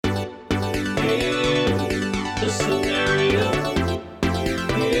The scenario.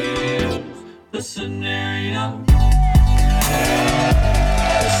 Here's the scenario.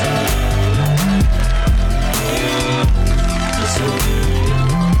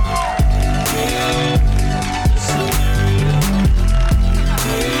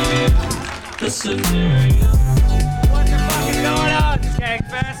 The scenario. What the fuck is going on,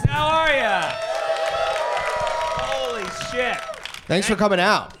 Skankfest? How are ya? Holy shit. Thanks for coming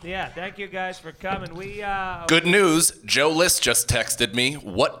out. Yeah, thank you guys for coming. Good news. Joe List just texted me.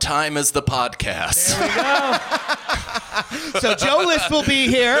 What time is the podcast? There we go. So Joe List will be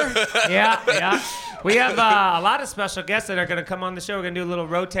here. Yeah. We have a lot of special guests that are going to come on the show. We're going to do a little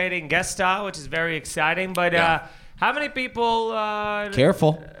rotating guest style, which is very exciting. But how many people?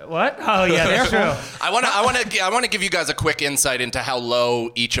 Careful. What? Oh yeah, that's true. I want to give you guys a quick insight into how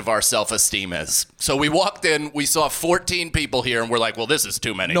low each of our self-esteem is. So we walked in, we saw 14 people here, and we're like, well, this is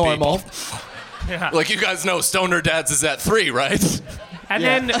too many Normal. people. Yeah. Like, you guys know Stoner Dads is at 3, right? And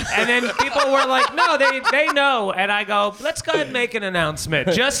then people were like, no, they know. And I go, let's go ahead and make an announcement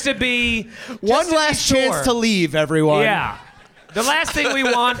just to be One last chance to leave, everyone. Yeah. The last thing we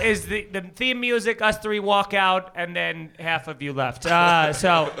want is the theme music, us three walk out, and then half of you left.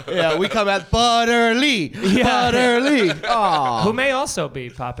 Yeah, we come out Butterly. Butterly. Aw. Who may also be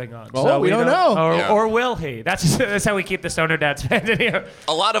popping on. Oh, we don't know. Or will he? That's how we keep the Stoner Dads band in here.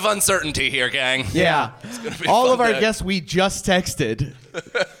 A lot of uncertainty here, gang. Yeah. be All fun of our day. guests we just texted.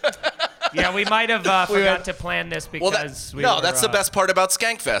 Yeah, we might have forgot to plan this because that's the best part about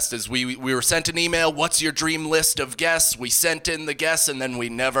Skankfest is we were sent an email, what's your dream list of guests? We sent in the guests, and then we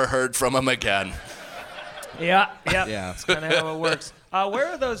never heard from them again. Yeah. Yeah. That's kind of how it works. Where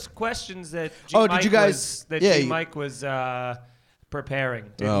are those questions that did you guys? Mike was preparing?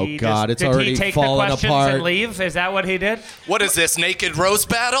 Did Oh, he God, it's did already he take falling the questions apart. and leave? Is that what he did? What is this, naked roast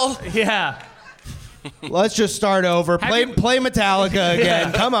battle? Yeah. Let's just start over. Play Metallica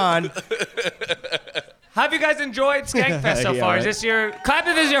again. Come on. How have you guys enjoyed Skankfest so Yeah, far? right. Is this your clap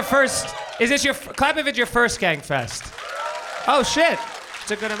if it's your first? Is this your clap if it's your first Skankfest? Oh shit,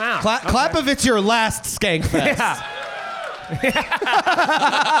 it's a good amount. Clap if it's your last Skankfest. Yeah.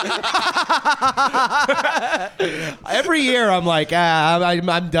 Every year I'm like,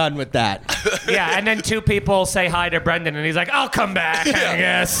 I'm done with that. Yeah, and then two people say hi to Brendan, and he's like, "I'll come back, I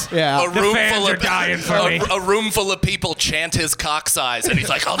guess." Yeah. The fans are dying for me. A room full of people chant his cock size, and he's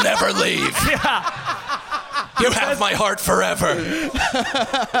like, I'll never leave. You have my heart forever.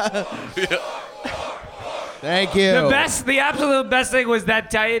 Thank you. The absolute best thing was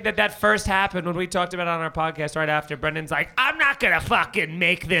that first happened when we talked about it on our podcast right after. Brendan's like, I'm not gonna fucking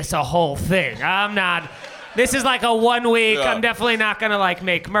make this a whole thing. I'm not. This is like a 1 week. Yeah. I'm definitely not gonna like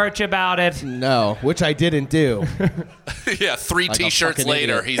make merch about it. No, which I didn't do. Yeah, 3 Like a T-shirts fucking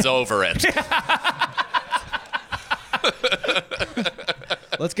later, idiot. he's over it.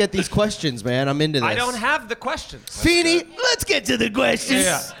 Let's get these questions, man. I'm into this. I don't have the questions. Feeney, let's get to the questions.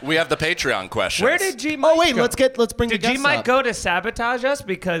 Yeah. We have the Patreon questions. Where did G Mike Oh wait, go? let's bring Did the G guests Mike up. go to sabotage us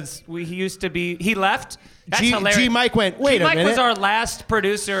because he left? That's hilarious. G Mike went, wait a G-Mike minute. was our last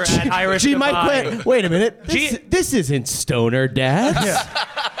producer at Irish G Mike Goodbye. went, wait a minute. G- This isn't Stoner Dads.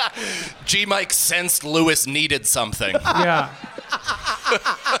 G-Mike sensed Lewis needed something. Yeah.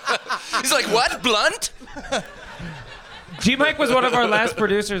 He's like, what, blunt? G-Mike was one of our last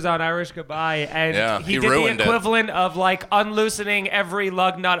producers on Irish Goodbye, and he he did ruined the it. equivalent of like unloosening every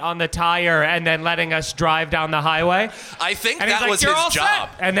lug nut on the tire and then letting us drive down the highway. I think And he's that like, was "You're his all job.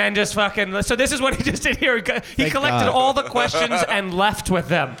 set." And then just fucking. So this is what he just did here. He Thank collected God. all the questions and left with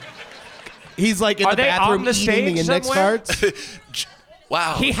them. He's like in Are the they bathroom on the eating stage the index somewhere? cards.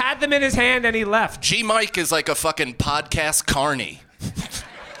 Wow. He had them in his hand and he left. G-Mike is like a fucking podcast carny.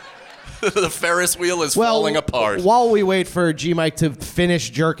 The Ferris wheel is Well, falling apart. while we wait for G Mike to finish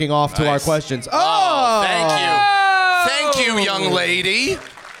jerking off to our Nice. questions. Oh, thank you. Oh! Thank you, young lady.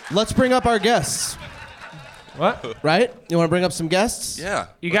 Let's bring up our guests. What? Right? You want to bring up some guests? Yeah.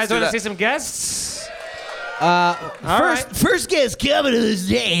 You let's guys do want to that. see some guests? First guest coming to the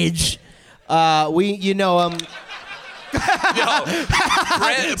stage. You know him.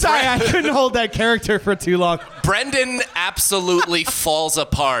 Sorry, I couldn't hold that character for too long. Brendan absolutely falls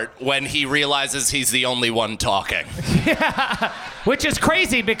apart when he realizes he's the only one talking. Which is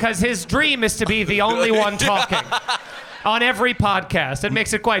crazy because his dream is to be the only one talking on every podcast. It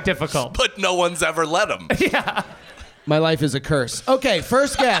makes it quite difficult. But no one's ever let him. My life is a curse. Okay,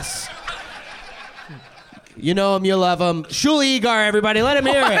 first guest. You know him, you love him. Shuli Egar, everybody, let him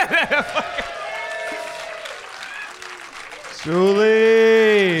hear it.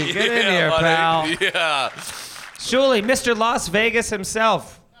 Shuli, get in here, buddy. pal. Yeah. Shuli, Mr. Las Vegas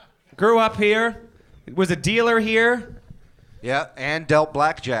himself. Grew up here. Was a dealer here. Yeah, and dealt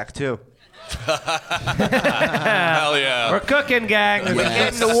blackjack too. Hell yeah. We're cooking, gang. We're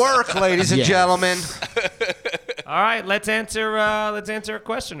getting to work, ladies and Yes. gentlemen. All right, let's answer a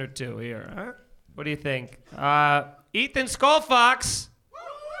question or two here. Huh? What do you think? Ethan Skullfox.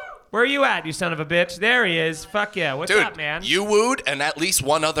 Where are you at, you son of a bitch? There he is. Fuck yeah. What's Dude, up, man? you wooed, and at least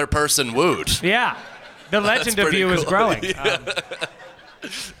one other person wooed. Yeah. The legend of pretty you is cool. growing.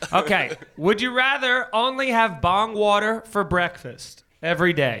 Okay. Would you rather only have bong water for breakfast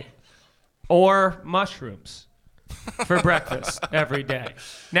every day or mushrooms for breakfast every day?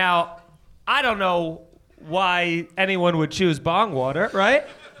 Now, I don't know why anyone would choose bong water, right?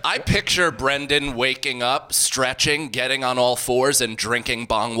 I picture Brendan waking up, stretching, getting on all fours, and drinking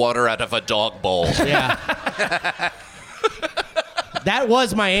bong water out of a dog bowl. Yeah. That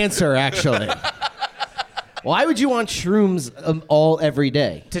was my answer, actually. Why would you want shrooms all every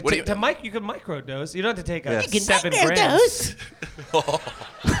day? To, What do to, you- to mic, you can microdose. You don't have to take Yes. 7 grams.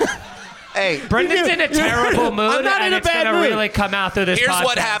 Hey, Brendan's in a terrible mood, I'm not and in a it's bad gonna mood. really come out through this Here's podcast.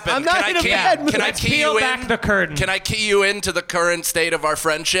 what happened. I'm not can in I a key, bad mood. Can I Let's key peel you back in? the curtain. Can I key you into the current state of our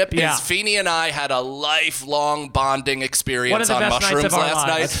friendship? Yeah. Is Feeney and I had a lifelong bonding One of experience the on best nights mushrooms of our last lives.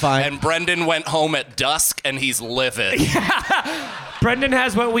 night. That's fine. And Brendan went home at dusk, and he's livid. Brendan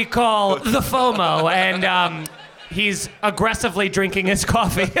has what we call the FOMO, and he's aggressively drinking his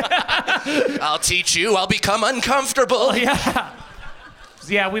coffee. I'll teach you. I'll become uncomfortable.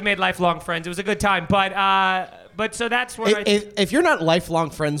 Yeah, we made lifelong friends. It was a good time, but so that's where I. If you're not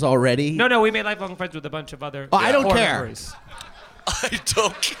lifelong friends already, No, we made lifelong friends with a bunch of other. I don't core care. members. I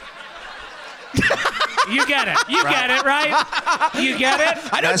don't. You get it. You get it, right? You get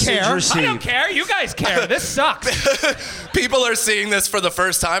it. I don't message care. received. I don't care. You guys care. This sucks. People are seeing this for the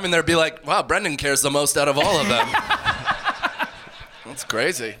first time, and they'll be like, "Wow, Brendan cares the most out of all of them." That's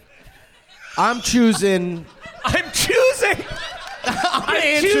crazy. I'm choosing. I'm choosing. I'm gonna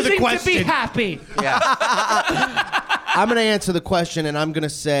answer the choosing to be question. happy. I'm gonna answer the question, and I'm gonna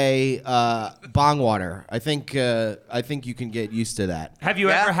say bong water. I think you can get used to that. Have you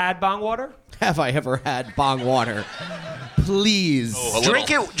Yeah. ever had bong water? Have I ever had bong water? Please. drink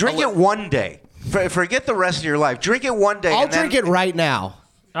it one day. Forget the rest of your life. Drink it one day. I'll and then- drink it right now.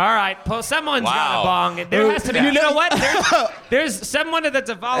 All right, someone's got Wow. a bong. There has to be. You know what? There's someone that's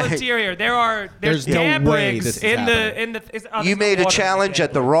a volunteer here. There's There's no dab way rigs this is in the happening. You made a challenge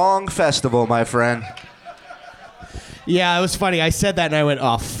at the wrong festival, my friend. Yeah, it was funny. I said that, and I went,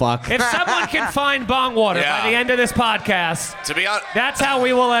 "Oh fuck." If someone can find bong water Yeah. by the end of this podcast, To be honest, that's how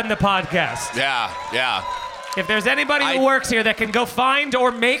we will end the podcast. yeah. If there's anybody who I- works here that can go find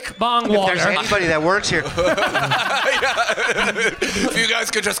or make bong If water, there's anybody that works here, If you guys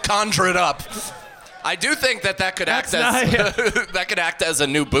could just conjure it up. I do think that could act That's as that could act as a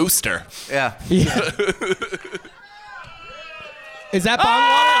new booster. yeah. Yeah. Is that bong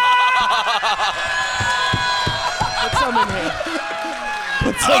water? Put some in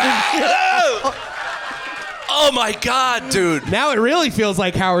here. Oh my God, dude. Now it really feels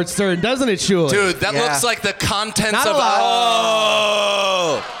like Howard Stern, doesn't it, Shuli? Dude, that Yeah. looks like the contents Not of a lot.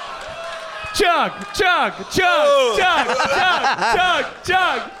 Oh. chug, chug, chug, Oh. chug, chug, chug,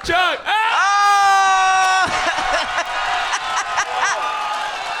 chug, chug. Ah!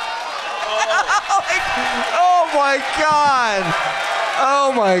 Oh my God!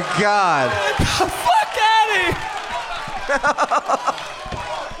 Oh my God! Fuck out of here!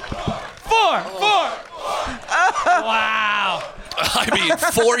 Four. Wow. I mean,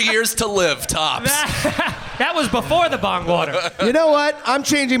 4 years to live, tops. That was before the bong water. You know what? I'm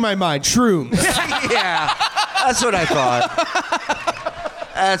changing my mind. Shrooms. Yeah, that's what I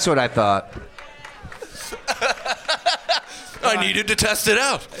thought. That's what I thought. I needed to test it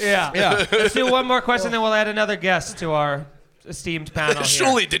out. Yeah. Let's do one more question, then we'll add another guest to our esteemed panel here.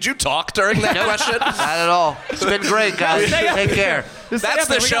 Shuli, did you talk during that question? Not at all. It's been great, guys. Stay up Take here. care. That's Yeah, the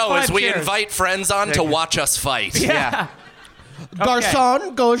but we got show, is 5 we chairs. invite friends on to watch us fight. Yeah.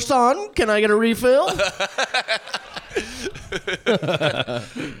 Garçon, can I get a refill?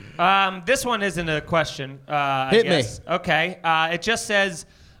 This one isn't a question. Hit me. Okay. It just says,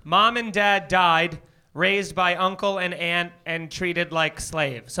 Mom and Dad died, raised by uncle and aunt, and treated like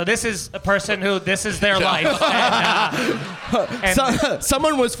slaves. So this is a person who, this is their life. And,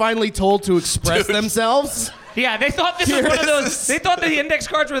 Someone was finally told to express themselves. yeah, they thought this was one of those, they thought the index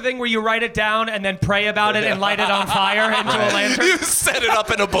cards were a thing where you write it down and then pray about it and light it on fire into a lantern. You set it up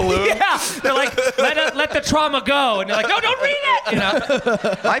in a balloon. Yeah, they're like, let let the trauma go, and you're like, no, don't read it. You know,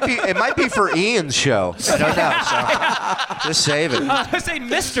 It might be for Ian's show. I don't know. So just save it. I say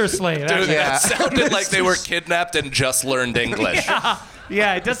Mr. Slave. Dude, Yeah. that sounded like they were kidnapped and just learned English.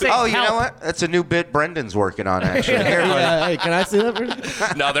 Yeah, it does say. Oh, you help. know what? That's a new bit Brendan's working on, actually. Here, buddy. Hey, can I see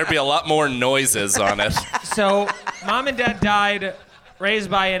that? No, there'd be a lot more noises on it. So, mom and dad died, raised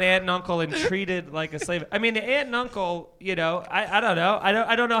by an aunt and uncle, and treated like a slave. I mean, the aunt and uncle, you know, I don't know.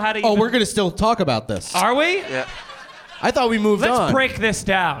 I don't know how to. Oh, even... we're gonna still talk about this. Are we? Yeah. I thought we moved on. Let's break this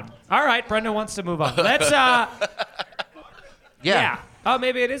down. All right, Brendan wants to move on. Let's. Yeah. Oh,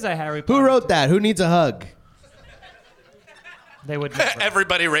 maybe it is a Harry Potter. Who wrote that? Who needs a hug? They would never.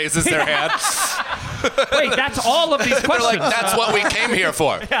 Everybody raises their hand. Wait, that's all of these They're questions. like, that's what we came here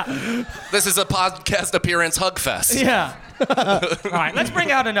for. Yeah. This is a podcast appearance hug fest. Yeah. All right, let's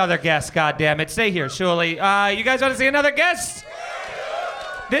bring out another guest, goddammit. Stay here, surely. You guys want to see another guest?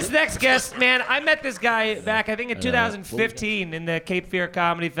 This next guest, man, I met this guy back, I think, in 2015 in the Cape Fear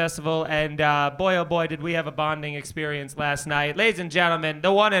Comedy Festival, and boy, oh boy, did we have a bonding experience last night. Ladies and gentlemen,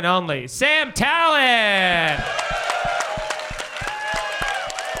 the one and only Sam Talent!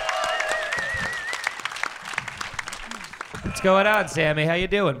 What's going on, Sammy? How you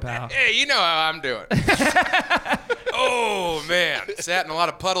doing, pal? Hey, you know how I'm doing. Oh, man. Sat in a lot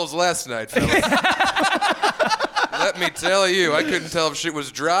of puddles last night, fellas. Let me tell you, I couldn't tell if shit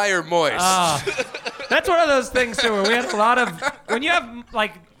was dry or moist. That's one of those things too, where we had a lot of when you have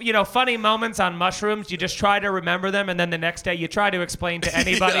like funny moments on mushrooms, you just try to remember them, and then the next day you try to explain to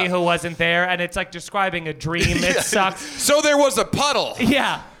anybody who wasn't there, and it's like describing a dream. It sucks. So there was a puddle.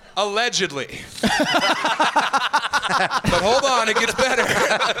 Yeah. Allegedly. But hold on, it gets better.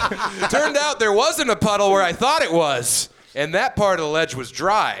 Turned out there wasn't a puddle where I thought it was, and that part of the ledge was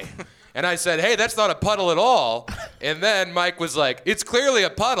dry. And I said, hey, that's not a puddle at all. And then Mike was like, it's clearly a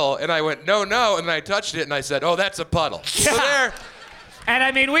puddle. And I went, no. And then I touched it, and I said, oh, that's a puddle. So there. And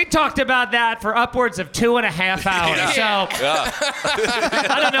I mean, we talked about that for upwards of 2.5 hours. So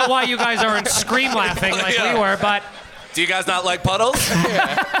I don't know why you guys aren't scream laughing like we were, but Do you guys not like puddles?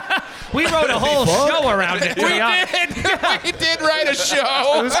 we wrote a whole show around it. We did write a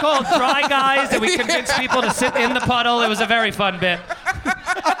show. It was called Dry Guys, and we convinced people to sit in the puddle. It was a very fun bit.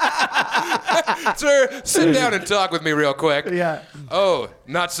 Sir, sit down and talk with me real quick. Yeah. Oh,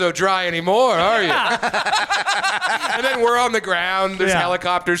 not so dry anymore, are you? And then we're on the ground. There's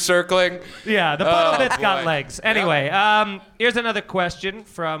helicopters circling. Yeah, the puddle bit's boy. got legs. Anyway, here's another question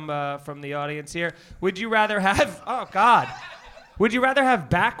from the audience here. Would you rather have... Oh, God. Would you rather have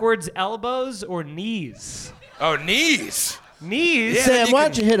backwards elbows or knees? Oh, knees. Knees? Sam, why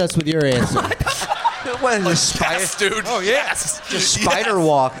don't you hit us with your answer? What is this, spider? Yes, dude. Oh, yes. Just spider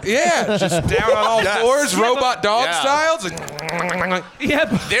walk. Yeah, just down on all fours, robot dog Yeah. styles. And Yeah,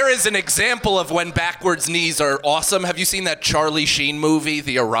 but There is an example of when backwards knees are awesome. Have you seen that Charlie Sheen movie,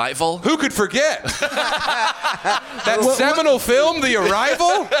 The Arrival? who could forget? That seminal film, The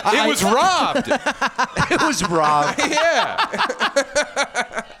Arrival? It was robbed. It was Rob.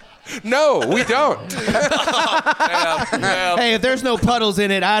 Yeah. No, we don't. Hey, if there's no puddles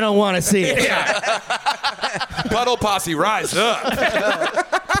in it, I don't want to see it. Puddle posse, rise up.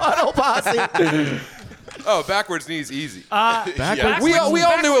 Puddle posse. Oh, backwards knees, easy. backwards, We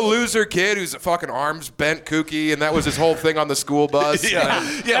all knew a loser kid who's a fucking arms bent kooky, and that was his whole thing on the school bus.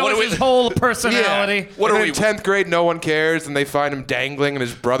 that what was are his we? whole personality. What and are then we? in 10th grade, no one cares, and they find him dangling in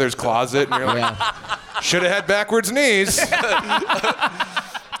his brother's closet, and you're like, should have had backwards knees.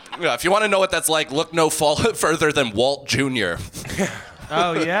 Yeah, if you want to know what that's like, look no further than Walt Jr.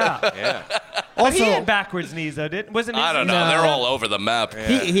 Oh, yeah. Yeah. But he had backwards knees, though, wasn't he? I don't know. No. They're all over the map.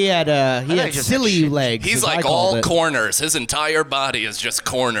 He had he just had silly shit. legs. He's as I like called all it. corners. His entire body is just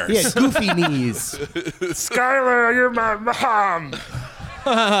corners. He had goofy knees. Skylar, you're my mom.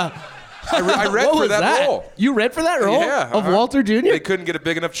 I read What for was that role. You read for that role Yeah, of Walter Jr.? They couldn't get a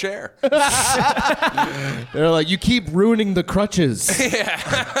big enough chair. They're like, you keep ruining the crutches.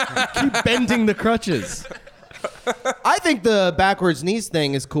 Keep bending the crutches. I think the backwards knees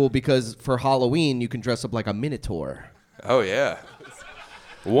thing is cool because for Halloween you can dress up like a minotaur. Oh, yeah.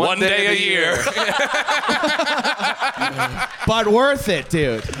 One day a year. But worth it,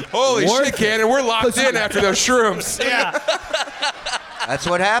 dude. Holy Worth shit, Cannon. We're locked in after those shrooms. Yeah. That's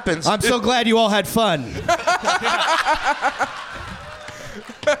what happens. I'm so glad you all had fun.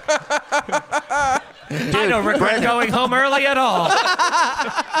 I don't regret going home early at all.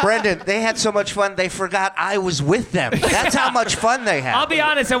 Brendan, they had so much fun, they forgot I was with them. That's how much fun they had. I'll be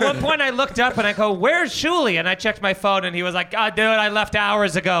honest, at one point I looked up and I go, where's Shuli? And I checked my phone and he was like, God, dude, I left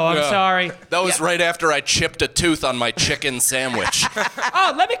hours ago. I'm sorry. That was right after I chipped a tooth on my chicken sandwich.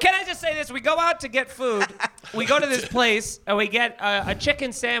 Oh, can I just say this? We go out to get food. We go to this place and we get a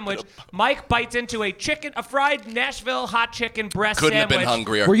chicken sandwich. Mike bites into a fried Nashville hot chicken breast Couldn't sandwich. have been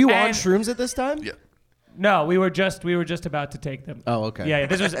hungrier. Were you on And- shrooms at this time? Yeah. No, we were just about to take them. Oh, okay. Yeah,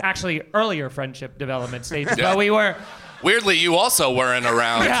 this was actually earlier friendship development stages. Yeah. But we were, Weirdly, you also weren't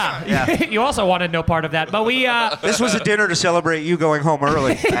around. yeah. You also wanted no part of that. But we, This was a dinner to celebrate you going home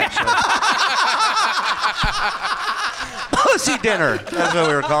early, actually. Pussy dinner. That's what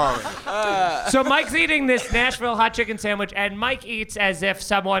we were calling it. So Mike's eating this Nashville hot chicken sandwich, and Mike eats as if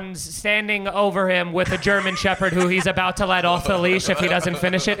someone's standing over him with a German Shepherd who he's about to let off the leash if he doesn't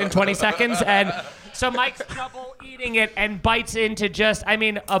finish it in 20 seconds. And so Mike's trouble eating it and bites into just,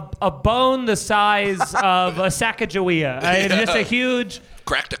 a bone the size of a Sacagawea. Just a huge,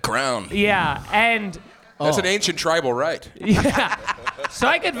 Cracked a crown. yeah. And That's an ancient tribal right. yeah. So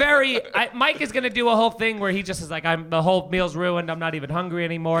Mike is going to do a whole thing where he just is like, the whole meal's ruined. I'm not even hungry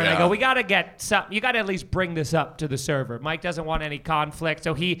anymore. And I Yeah. go, we got to get something. You got to at least bring this up to the server. Mike doesn't want any conflict.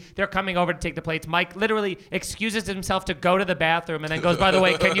 So they're coming over to take the plates. Mike literally excuses himself to go to the bathroom and then goes, by the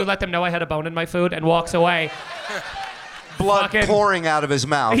way, can you let them know I had a bone in my food? And walks away. Blood Fucking- pouring out of his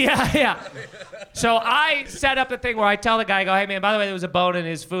mouth. Yeah. So I set up the thing where I tell the guy, I go, hey, man, by the way, there was a bone in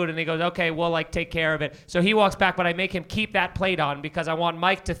his food. And he goes, okay, we'll, take care of it. So he walks back, but I make him keep that plate on because I want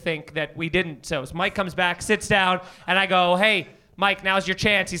Mike to think that we didn't. So Mike comes back, sits down, and I go, hey, Mike, now's your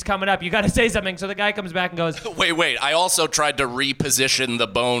chance. He's coming up. You got to say something. So the guy comes back and goes, Wait. I also tried to reposition the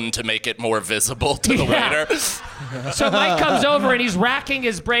bone to make it more visible to the Yeah. waiter. So Mike comes over and he's racking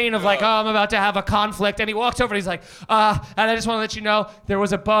his brain of I'm about to have a conflict. And he walks over and he's like, and I just want to let you know there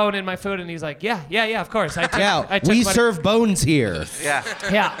was a bone in my food. And he's like, yeah, of course. I took we my- serve bones here. Yeah.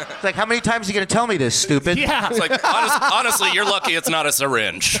 Yeah. It's like, how many times are you going to tell me this, stupid? Yeah. It's like, honestly, you're lucky it's not a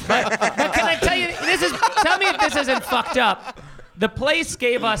syringe. But can I tell you, tell me if this isn't fucked up. The place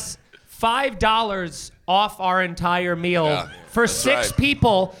gave us $5 off our entire meal for that's 6 right.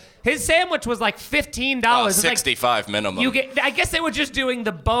 people. His sandwich was like $15. It's like, 65 minimum. I guess they were just doing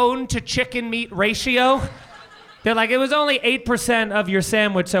the bone to chicken meat ratio. They're like, it was only 8% of your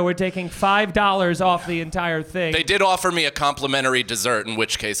sandwich, so we're taking $5 off the entire thing. They did offer me a complimentary dessert, in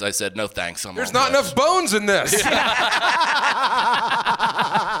which case I said, no thanks. There's not enough bones in this.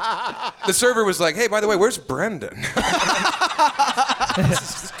 The server was like, hey, by the way, where's Brendan?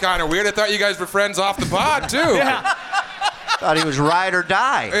 This is kind of weird. I thought you guys were friends off the pod, too. Yeah. Thought he was ride or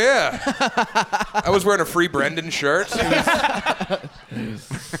die. Yeah. I was wearing a Free Brendan shirt. All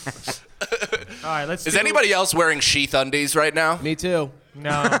right, let's Is do- anybody else wearing sheath undies right now? Me too.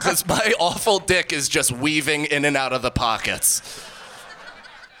 No. Because my awful dick is just weaving in and out of the pockets.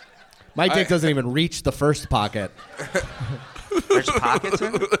 My dick doesn't even reach the first pocket. There's pockets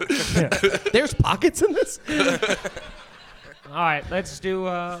in it? There's pockets in this? All right, let's do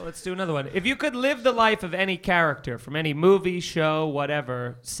another one. If you could live the life of any character from any movie, show,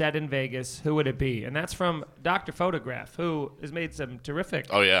 whatever, set in Vegas, who would it be? And that's from Dr. Photograph, who has made some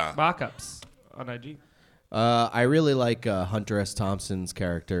terrific mock-ups on IG. I really like Hunter S. Thompson's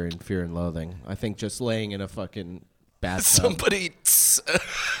character in Fear and Loathing. I think just laying in a fucking bathtub. Somebody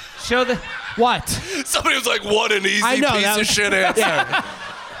was like, what an easy I know, piece that of was- shit answer.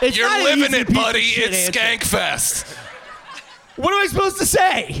 It's You're not an living easy it, piece of buddy. shit It's answer. Skankfest. What am I supposed to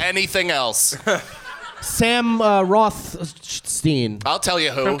say? Anything else? Sam Rothstein I'll tell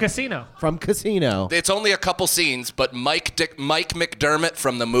you who. From Casino. from Casino. It's only a couple scenes, but Mike McDermott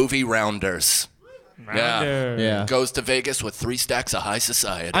from the movie Rounders. Yeah. Yeah. Goes to Vegas with 3 stacks of high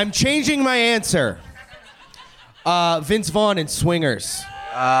society. I'm changing my answer. Vince Vaughn in Swingers.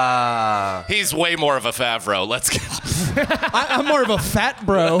 He's way more of a Favreau. Let's get. I'm more of a fat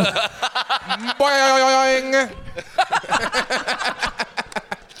bro. Boing.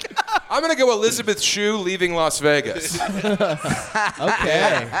 I'm going to go Elizabeth Shue leaving Las Vegas.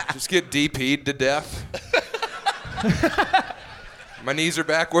 Okay. Just get DP'd to death. My knees are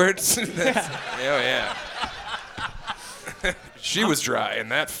backwards. Oh, yeah. She was dry, and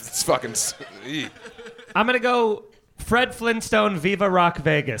that's fucking... I'm going to go Fred Flintstone, Viva Rock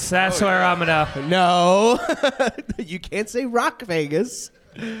Vegas. That's where I'm going to... No. You can't say Rock Vegas.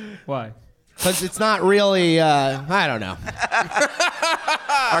 Why? Because it's not really, I don't know.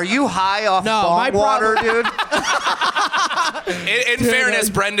 Are you high off No, bong my water, dude? In fairness,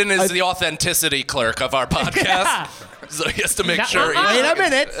 Brendan is the authenticity clerk of our podcast. So he has to make Now- sure. Wait a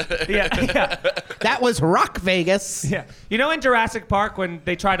minute. Yeah. That was Rock Vegas. Yeah. You know in Jurassic Park when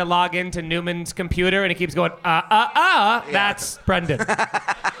they try to log into Newman's computer and he keeps going, that's Brendan.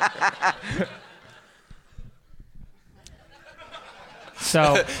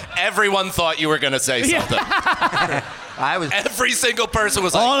 So, Everyone thought you were going to say something. I was. Every single person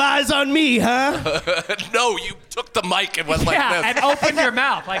was like, All eyes on me, huh? no, you took the mic and went like yeah, this. and open your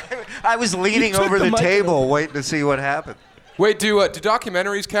mouth. Like, I was leaning took over the the mic table, waiting to see what happened. Wait, do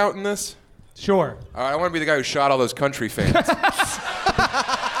documentaries count in this? sure. All right, I want to be the guy who shot all those country fans.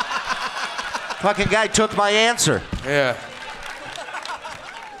 Fucking guy took my answer. Yeah.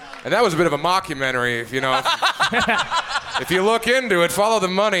 And that was a bit of a mockumentary, if you know. If you look into it, follow the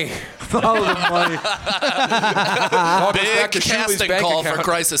money. Follow the money. All goes Big back to Shuli's casting bank call for account.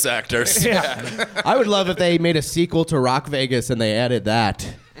 crisis actors. I would love if they made a sequel to Rock Vegas and they added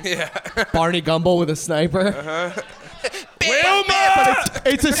that. Yeah. Barney Gumble with a sniper.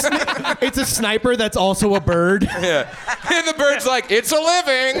 It's a sniper that's also a bird. Yeah. And the bird's like, it's a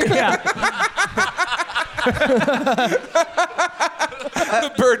living.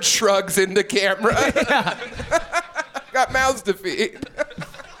 The bird shrugs into camera. Got mouths to feed.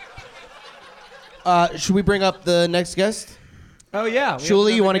 Should we bring up the next guest? Oh, yeah.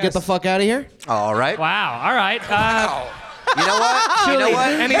 Shuli, you want to get the fuck out of here? All right. Wow. All right. You know what? You know Shuli,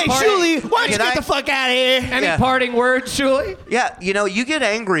 what? any Hey, parting- Shuli, why don't you Can get I- the fuck out of here? Any Yeah. parting words, Shuli? Yeah, you know, you get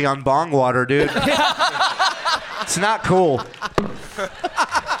angry on bong water, dude. It's not cool.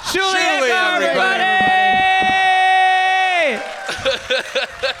 Shuli, everybody.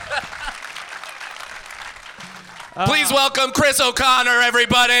 Please welcome Chris O'Connor,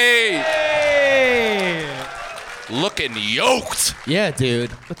 everybody. Hey! looking yoked. Yeah, dude.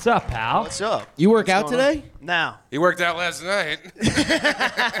 What's up, pal? What's up? You work out What's going on? today? No. He worked out last night.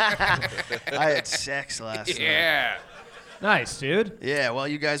 I had sex last night. Yeah. Nice, dude. Yeah, while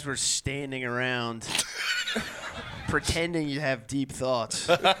you guys were standing around pretending you have deep thoughts.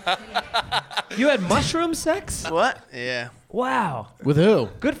 You had mushroom sex? What? Yeah. Wow. With who?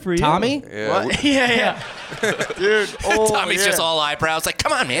 Good for you. Tommy? Yeah. What? Yeah. Dude. Oh, Tommy's yeah. just all eyebrows. Like,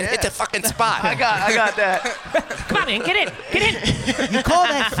 come on, man, hit the fucking spot. I got that. Come on, man. Get in. Get in. You call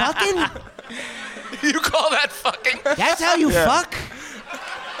that fucking? You call that fucking? That's how you fuck?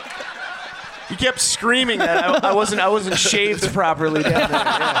 He kept screaming that I wasn't shaved properly down there.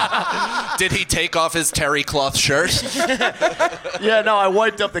 Yeah. Did he take off his terry cloth shirt? Yeah, no, I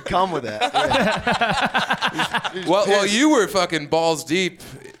wiped up the cum with that. Yeah. Well, you were fucking balls deep.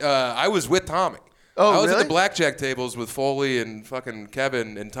 I was with Tommy. Oh, I was at really? the blackjack tables with Foley and fucking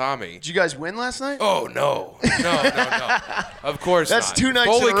Kevin and Tommy. Did you guys win last night? Oh, no. No. Of course That's not. 2 nights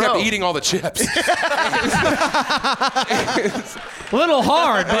Foley in a kept row. eating all the chips. A little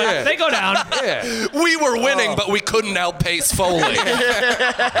hard, but Yeah. they go down. Yeah. We were winning, but we couldn't outpace Foley.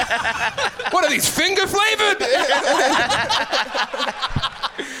 What are these, finger flavored?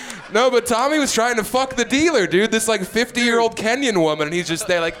 No, but Tommy was trying to fuck the dealer, dude. This like 50-year-old Kenyan woman, and he's just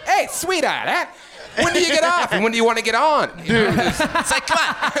there like, hey, sweetheart, huh? When do you get off? And when do you want to get on? Dude. It's like, come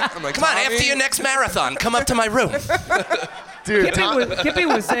on, I'm like, come on. Tommy? After your next marathon, come up to my room. Dude, Kippy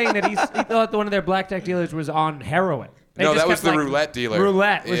was saying that he thought one of their blackjack dealers was on heroin. They No, just that was kept, the roulette dealer.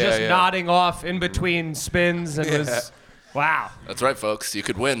 Roulette was Yeah, just yeah. nodding off in between spins and was, wow. That's right, folks. You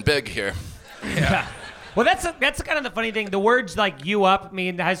could win big here. Yeah. Well, that's kind of the funny thing. The words like "you up"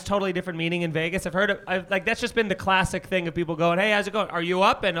 has totally different meaning in Vegas. I've heard like that's just been the classic thing of people going, "Hey, how's it going? Are you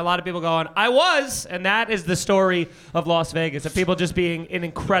up?" And a lot of people going, "I was," and that is the story of Las Vegas of people just being in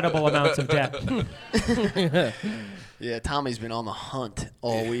incredible amounts of debt. yeah, Tommy's been on the hunt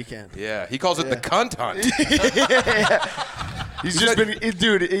all weekend. Yeah, he calls it the cunt hunt. He's just been,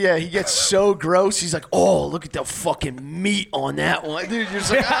 dude. Yeah, he gets so gross. He's like, "Oh, look at the fucking meat on that one, dude." You're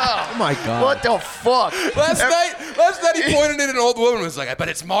just like, "Oh my God. what the fuck?" Last night he pointed at an old woman and was like, I bet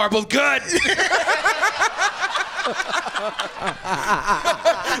it's marbled good.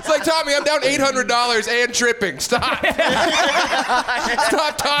 It's like, Tommy, I'm down $800 and tripping. Stop.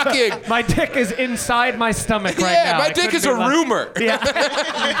 Stop talking. My dick is inside my stomach right Yeah, now. my I dick couldn't is be a less- rumor.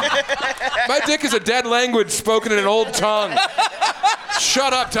 My dick is a dead language spoken in an old tongue.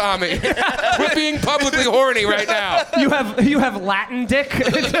 Shut up, Tommy. We're being publicly horny right now. You have Latin dick.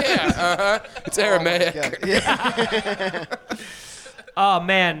 Yeah, It's Aramaic. Oh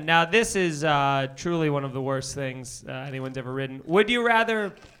man, now this is truly one of the worst things anyone's ever written. Would you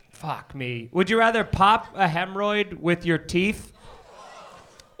rather, would you rather pop a hemorrhoid with your teeth?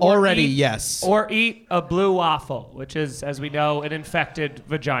 Or Already, eat- yes. Or eat a blue waffle, which is, as we know, an infected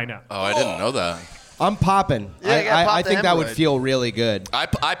vagina. Oh, I didn't know that. I'm popping. Yeah, you gotta pop I the think that would hemorrhoid. feel really good. I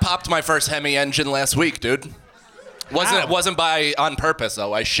popped my first Hemi engine last week, dude. It wasn't by on purpose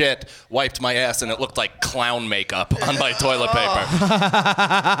though. I shit, wiped my ass, and it looked like clown makeup on my toilet paper.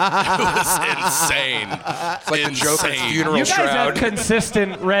 It was insane. It's like the Joker's funeral You guys have shroud.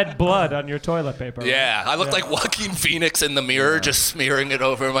 consistent red blood on your toilet paper. Yeah, I looked like Joaquin Phoenix in the mirror, just smearing it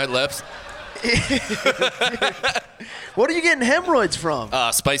over my lips. What are you getting hemorrhoids from?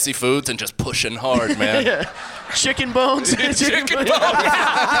 Spicy foods and just pushing hard, man. Chicken bones? Chicken bones.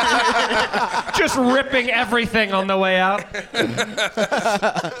 Just ripping everything on the way out.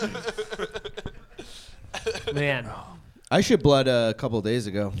 Man. I shit blood a couple of days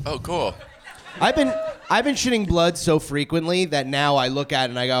ago. Oh, cool. I've been shitting blood so frequently that now I look at it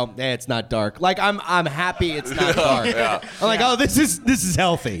and I go, it's not dark. Like I'm happy it's not dark. I'm like, oh, this is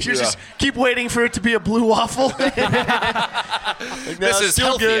healthy. You just keep waiting for it to be a blue waffle. This is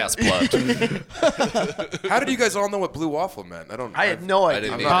healthy ass blood. How did you guys all know what blue waffle meant? I had no I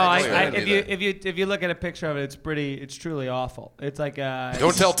idea. didn't Oh, either. if you look at a picture of it, it's truly awful. It's like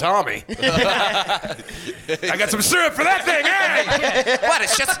Don't tell Tommy. I got some syrup for that thing. Hey! What?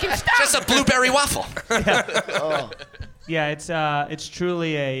 It's just a blueberry waffle. Yeah, it's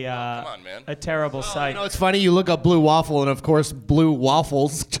truly a Come on, man. a terrible sight. You know, it's funny. You look up blue waffle, and of course, blue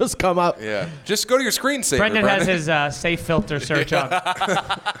waffles just come up. Yeah. Just go to your screensaver, Brendan has his safe filter search on.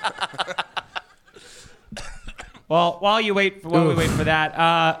 Well, while we wait for that,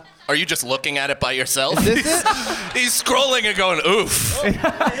 Are you just looking at it by yourself? Is this it? He's scrolling and going, oof.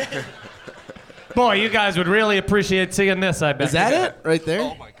 boy, you guys would really appreciate seeing this. I bet. Is that it right there?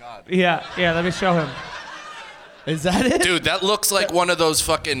 Oh, my God. Yeah. Let me show him. Is that it? Dude, that looks like one of those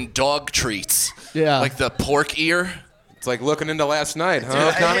fucking dog treats. Yeah. Like the pork ear. It's like looking into last night,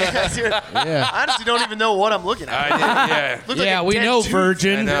 huh, Tommy? Yeah. I honestly don't even know what I'm looking at. Yeah. Look like Yeah, a we dead know, tooth.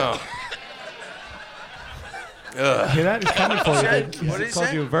 virgin. I know. Hear that? He's coming for you. What He did he called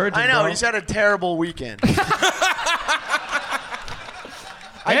say? you a virgin. I know. bro. He's had a terrible weekend.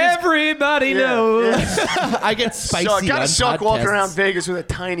 Everybody knows. I get spicy. So, kind on of suck walking podcasts. around Vegas with a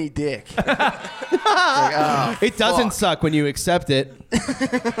tiny dick. It doesn't suck when you accept it.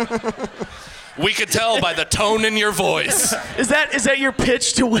 We could tell by the tone in your voice. Is that your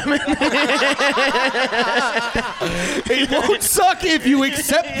pitch to women? It won't suck if you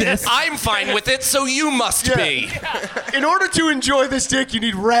accept this. I'm fine with it, so you must be. In order to enjoy this dick, you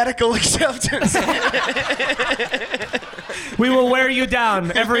need radical acceptance. We will wear you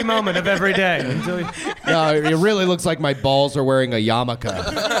down every moment of every day. Until we- No, it really looks like my balls are wearing a yarmulke.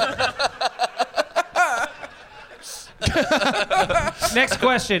 Next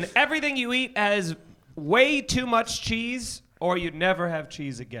question. Everything you eat has way too much cheese, or you'd never have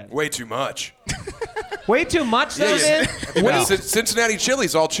cheese again. Way too much. Way too much, though, man? Cincinnati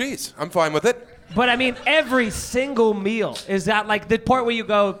chili's all cheese. I'm fine with it. But I mean, every single meal, is that like the part where you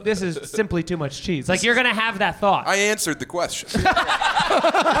go, this is simply too much cheese? Like you're gonna have that thought. I answered the question.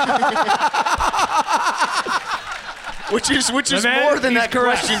 which is man, more than he's that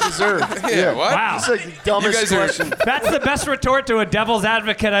correct. question deserved. Yeah, what? Wow. It's like the dumbest You guys are- question. That's the best retort to a devil's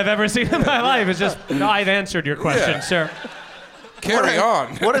advocate I've ever seen in my life. It's just, no, I've answered your question, Yeah. sir. Carry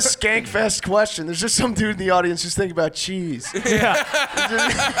on. What a skankfest question. There's just some dude in the audience just thinking about cheese.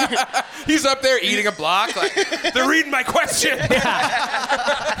 He's up there eating a block. Like, they're reading my question.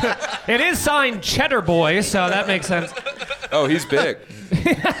 It is signed Cheddar Boy, so that makes sense. Oh, he's big.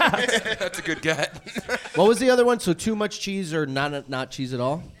 That's a good get. What was the other one? So too much cheese or not cheese at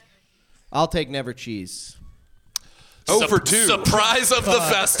all? I'll take never cheese. Oh, for two. Surprise of the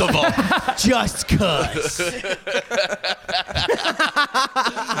festival. Just cuz.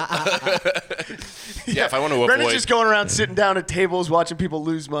 Yeah, if I want to Brendan's avoid. just going around sitting down at tables watching people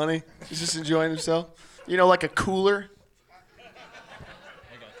lose money. He's just enjoying himself. You know, like a cooler.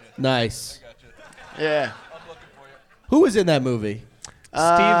 Nice. Yeah. Who was in that movie?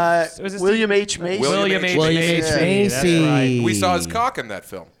 Was it William H. Macy. William H. William Macy. H. That's Macy. right. We saw his cock in that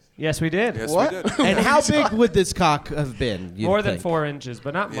film. Yes, we did. Yes, What? we did. And how big would this cock have been? you'd More than think? 4 inches,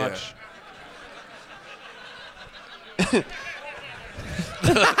 but not Yeah. much.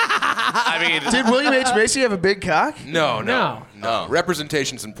 I mean, Did William H. Macy have a big cock? No.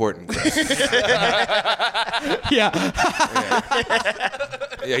 Representation's important, Chris. Yeah.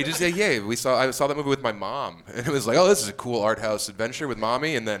 Yeah, he just said, "Yeah, I saw that movie with my mom, and it was like, oh, this is a cool art house adventure with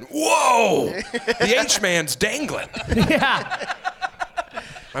mommy." And then, whoa, the H-man's dangling. Yeah.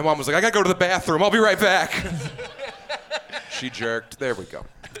 My mom was like, "I gotta go to the bathroom. I'll be right back." She jerked. There we go.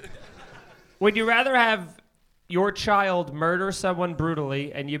 Would you rather have your child murder someone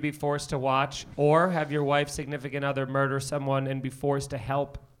brutally and you be forced to watch, or have your wife, significant other murder someone and be forced to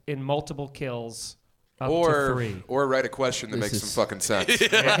help in multiple kills up to Or 3. or write a question that makes some fucking sense.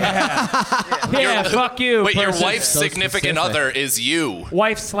 Yeah, fuck you. Wait, your person. wife's So significant specific. other is you.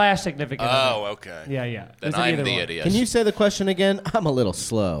 Wife/significant other. Oh, okay. Yeah, yeah. Then Is it I'm either the one? idiot. Can you say the question again? I'm a little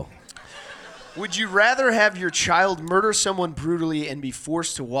slow. Would you rather have your child murder someone brutally and be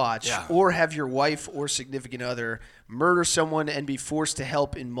forced to watch, or have your wife or significant other murder someone and be forced to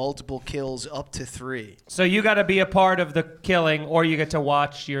help in multiple kills up to 3? So you got to be a part of the killing, or you get to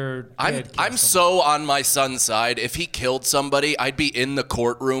watch your kid kill I'm someone. so on my son's side. If he killed somebody, I'd be in the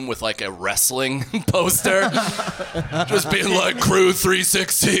courtroom with like a wrestling poster, just being like, "Crew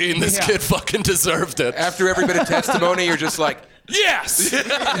 316, this Yeah. kid fucking deserved it." After every bit of testimony, you're just like, yes.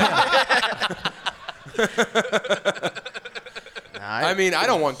 I mean, I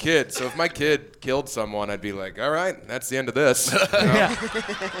don't want kids, so if my kid killed someone, I'd be like, all right, that's the end of this. You know? Yeah.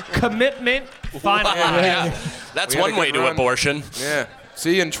 Commitment. Final. Yeah, that's We had one a good way to run. abortion. Yeah.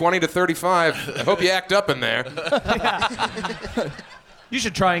 See you in 20 to 35. I hope you act up in there. You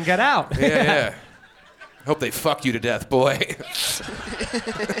should try and get out. Yeah. Hope they fuck you to death, boy.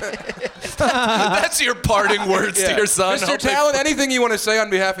 That's your parting words to your son. Mr. Hope they- Talent, anything you want to say on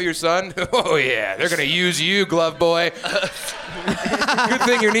behalf of your son? Oh, yeah, they're going to use you, glove boy. Good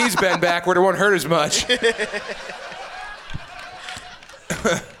thing your knees bend backward. It won't hurt as much.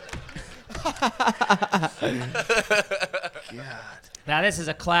 Now, this is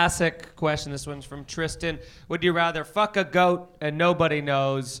a classic question. This one's from Tristan. Would you rather fuck a goat and nobody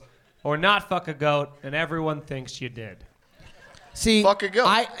knows, or not fuck a goat and everyone thinks you did? See, Fuck a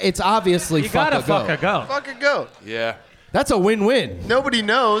goat. It's obviously You fuck gotta a fuck goat. a goat. Fuck a goat. Yeah. That's a win-win. Nobody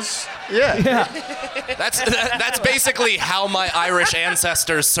knows. Yeah. That's basically how my Irish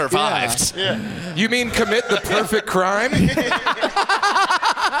ancestors survived. You mean commit the perfect crime?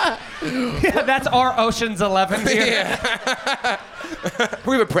 Yeah, that's our Ocean's 11 here. Yeah.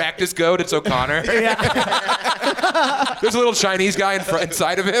 We have a practice goat. It's O'Connor. There's a little Chinese guy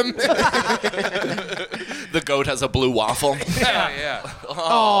inside of him. The goat has a blue waffle. Yeah.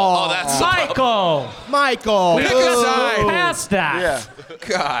 Oh, that's Michael! Pick a side. Past that. Yeah.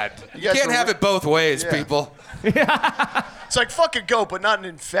 God. You guys can't are have it both ways, people. It's like fuck a goat, but not an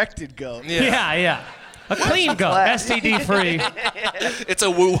infected goat. Yeah, yeah. A clean goat, STD free. It's a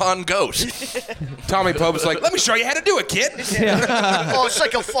Wuhan goat. Tommy Pope's like, let me show you how to do it, kid. Oh, it's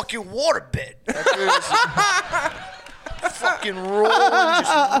like a fucking waterbed. Fucking rolling,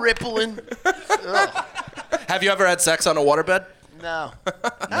 just rippling. Ugh. Have you ever had sex on a waterbed? No.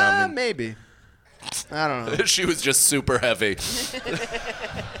 Maybe. I don't know. She was just super heavy.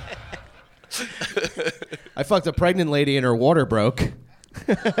 I fucked a pregnant lady and her water broke.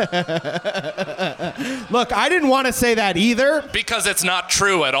 Look, I didn't want to say that either. Because it's not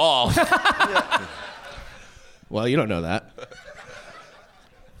true at all. Well, you don't know that.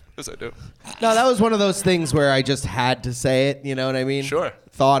 Yes, I do. No, that was one of those things where I just had to say it, you know what I mean? Sure.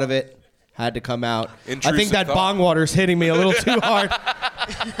 Thought of it, had to come out. I Intrusive think that thought. bong water's hitting me a little too hard.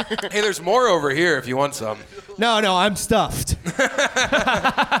 Hey, there's more over here if you want some. No, I'm stuffed.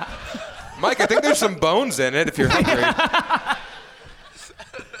 Mike, I think there's some bones in it if you're hungry.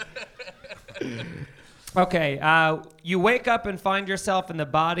 Okay, you wake up and find yourself in the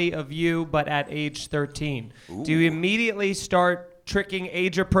body of you, but at age 13. Do you immediately start tricking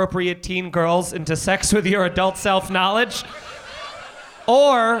age-appropriate teen girls into sex with your adult self-knowledge?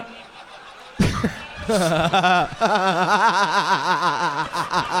 Or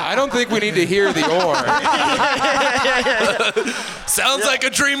I don't think we need to hear the or. Sounds like a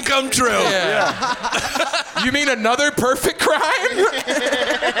dream come true. Yeah. You mean another perfect crime?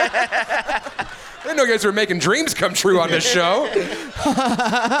 I didn't know you guys were making dreams come true on this show.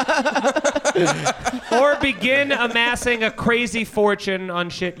 or begin amassing a crazy fortune on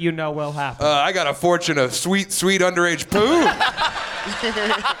shit you know will happen. I got a fortune of sweet, sweet underage poo.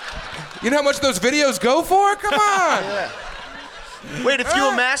 You know how much those videos go for? Come on. Wait, if you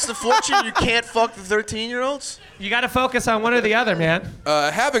amass the fortune, you can't fuck the 13-year-olds? You got to focus on one or the other, man.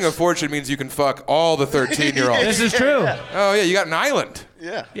 Having a fortune means you can fuck all the 13-year-olds. This is true. Oh, yeah, you got an island.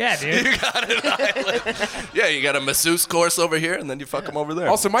 Yeah. Yeah, dude. You got an island. Yeah, you got a masseuse course over here, and then you fuck them over there.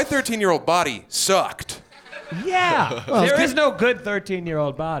 Also, my 13-year-old body sucked. Yeah. There is no good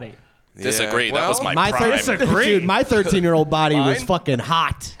 13-year-old body. Disagree. Yeah, That was well, my prime. Dude, my 13-year-old body was Mine? fucking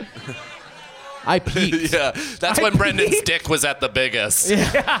hot. I peaked. Yeah, that's when Brendan's dick was at the biggest.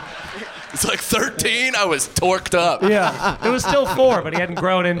 Yeah. It's like 13. I was torqued up. Yeah. It was still 4, but he hadn't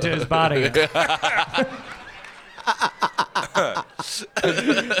grown into his body.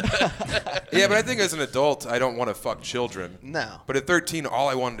 Yeah, but I think as an adult, I don't want to fuck children. No. But at 13, all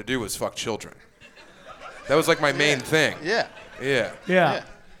I wanted to do was fuck children. That was like my main thing. Yeah. Yeah. Yeah.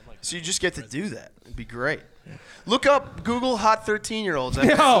 So you just get to do that. It'd be great. Look up Google hot 13-year-olds.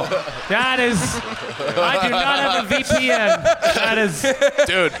 No, that is. I do not have a VPN. That is.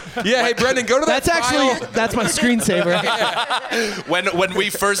 Dude, Yeah, hey, Brendan, go to that That's my screensaver. when we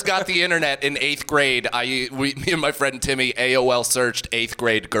first got the internet in 8th grade, me and my friend Timmy AOL searched 8th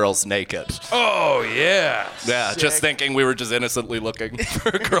grade girls naked. Oh, yeah. Yeah, just thinking we were just innocently looking for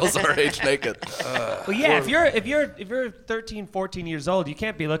girls our age naked. Well, yeah. If you're 13, 14 years old, you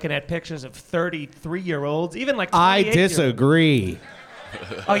can't be looking at pictures of 33-year-olds, even like. I 28-year-olds. disagree.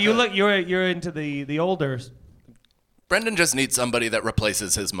 Oh, you're into the older. Brendan just needs somebody that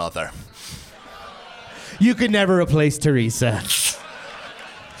replaces his mother. You could never replace Teresa.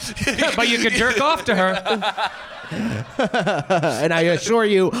 But you can jerk off to her. And I assure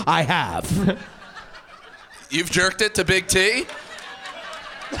you, I have. You've jerked it to Big T?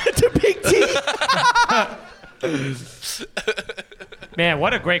 To Big T. Man,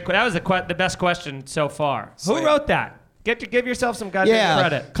 what a great that was the best question so far. Who wrote that? Give yourself some goddamn Yeah.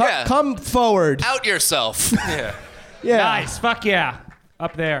 credit. Yeah. Come forward. Out yourself. Yeah. Yeah. Nice. Fuck yeah.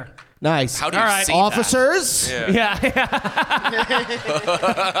 Up there. Nice. How do you All right. see Officers? Yeah.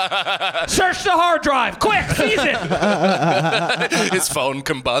 Search the hard drive. Quick, seize it. that? His phone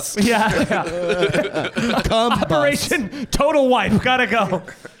combusts. Yeah. Come Operation Total Wipe. Gotta go.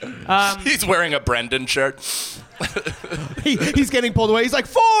 He's wearing a Brendan shirt. He's getting pulled away. He's like,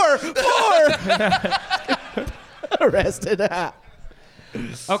 4! Arrested.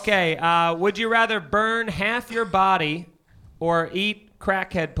 Okay. Would you rather burn half your body or eat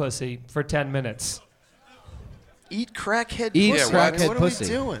crackhead pussy for 10 minutes? Eat crackhead Eat pussy. crackhead what pussy. are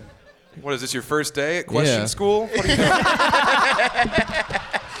we doing? What is this, your first day at question Yeah. school? What are you doing?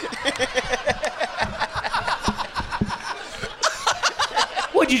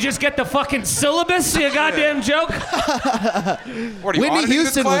 Would you just get the fucking syllabus? You goddamn joke. What are you Whitney auditing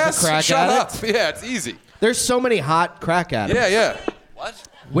this Houston was a class? crack Shut addict. up. Yeah, it's easy. There's so many hot crack addicts. Yeah. What?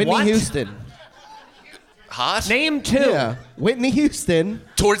 Whitney What? Houston. Hot? Name 2. Yeah. Whitney Houston.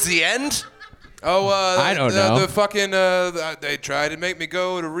 Towards the end? Oh, I don't know. The fucking, they tried to make me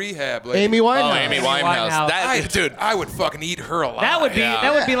go to rehab. Like, Amy Winehouse. Oh, Amy Winehouse. Winehouse. That, dude, I would fucking eat her alive. That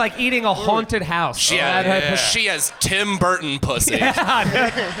would be like eating a haunted house. she has Tim Burton pussy.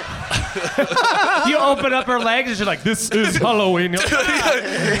 You open up her legs and she's like, "This is Halloween."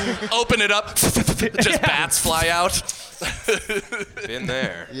 Open it up, just bats fly out. Been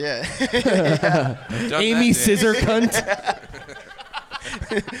there. Yeah. Done Amy that Scissor Cunt.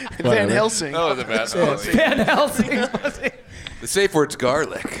 Van Helsing. Oh, the bats. Van Helsing's pussy. day. The safe word's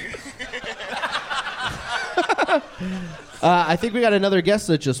garlic. I think we got another guest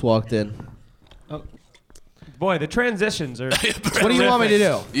that just walked in. Boy, the transitions are. What do you want me to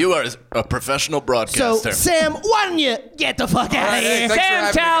do? You are a professional So, broadcaster. Sam, why don't you get the fuck out of right, here? thanks for Sam having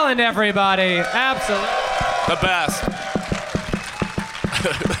me. Talent, everybody. Absolutely. The best.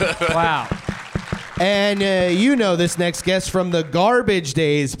 Wow. And you know this next guest from the Garbage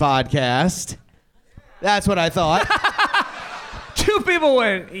Days podcast. That's what I thought. 2 people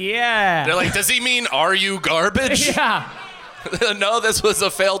went, yeah. They're like, does he mean, are you garbage? Yeah. No, this was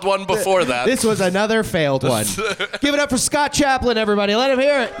a failed one before that. This was another failed one. Give it up for Scott Chaplin, everybody. Let him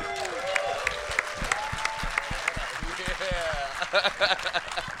hear it.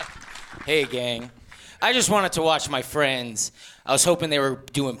 Hey, gang. I just wanted to watch my friends. I was hoping they were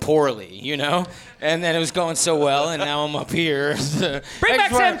doing poorly, you know? And then it was going so well, and now I'm up here. Bring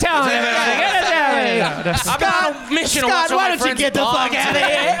back Sam Talent, everybody. Get us out of here. I'm on a mission to watch Scott, all why my don't you friends get the bomb fuck out of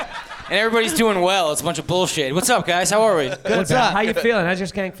today. here? And everybody's doing well. It's a bunch of bullshit. What's up, guys? How are we? What's up? How you feeling? How's your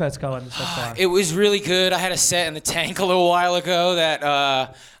Skankfest going so far? It was really good. I had a set in the tank a little while ago that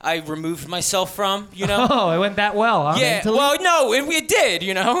I removed myself from, you know? Oh, it went that well, huh? Yeah, well, no, it did,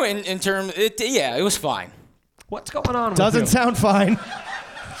 you know, in terms, it was fine. What's going on with Doesn't you? sound fine.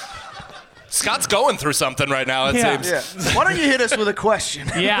 Scott's going through something right now, it Yeah. seems. Yeah. Why don't you hit us with a question?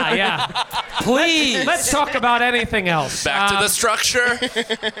 Yeah. Please. Let's talk about anything else. Back to the structure.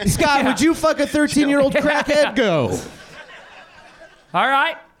 Scott, would you fuck a 13-year-old crackhead? Go. All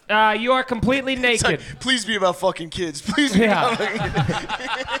right. You are completely It's naked. like, please be about fucking kids. Please be Yeah. about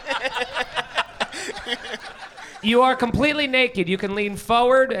You are completely naked. You can lean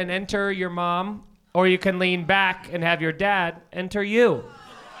forward and enter your mom, or you can lean back and have your dad enter you.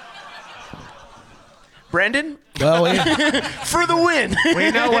 Brandon, Well, for the win.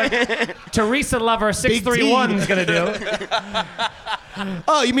 We know what Teresa Lover 631 is going to do.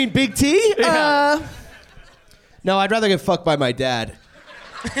 oh, you mean Big T? Yeah. No, I'd rather get fucked by my dad.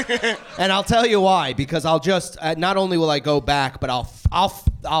 And I'll tell you why. Because I'll just not only will I go back, but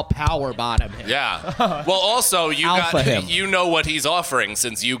I'll power bottom him. Yeah. Well, also you Alpha him. you know what he's offering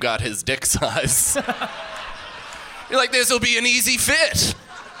since you got his dick size. You're like, this will be an easy fit.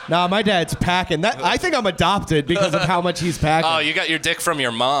 Nah, my dad's packing. That I think I'm adopted because of how much he's packing. Oh, you got your dick from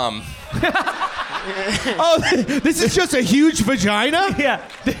your mom. Oh, this is just a huge vagina? Yeah.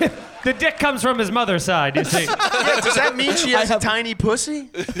 The dick comes from his mother's side, you see. Yeah, does that mean she has a tiny pussy?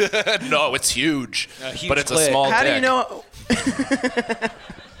 No, it's huge, but it's a clit. small How dick. do you know?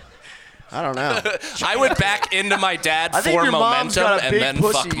 I don't know. I would back into my dad I think for your mom's momentum got a and big then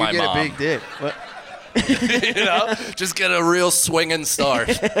pussy. fuck my you get mom. a big dick. What? You know, just get a real swinging start.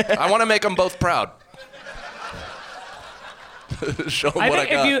 I want to make them both proud. Show them I what I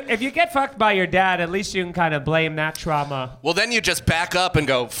think got. if you get fucked by your dad, at least you can kind of blame that trauma. Well, then you just back up and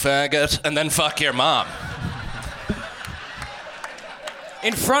go faggot, and then fuck your mom.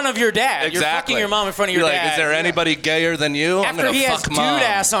 In front of your dad. Exactly. You're fucking your mom in front of your You're dad. like, is there anybody gayer than you? I'm After gonna he has fuck dude mom.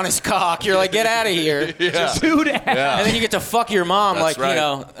 ass on his cock, you're like, get out of here. Yeah. Dude, And then you get to fuck your mom That's like, right. you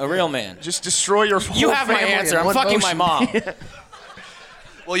know, a real man. Just destroy your whole You have my family answer. in I'm one fucking my motion. mom.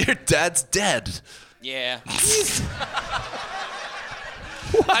 Well, your dad's dead. Yeah.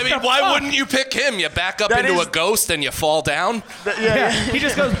 I mean, why wouldn't you pick him? You back up That into is- a ghost and you fall down. Yeah, he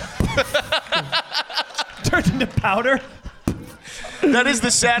just goes turns into powder. that is the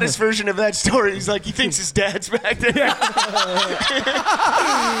saddest version of that story. He's like, he thinks his dad's back there.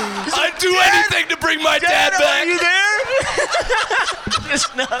 I'd do anything to bring my dad Dad, back. are you there?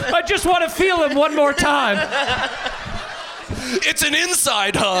 Just not. I just want to feel him one more time. It's an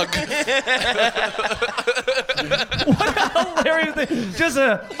inside hug. Hilarious thing. Just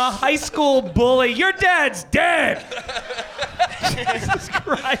a high school bully. Your dad's dead. Jesus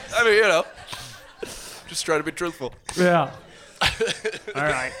Christ. I mean, you know, just try to be truthful. Yeah. All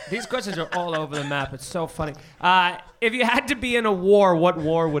right. These questions are all over the map. It's so funny. If you had to be in a war, what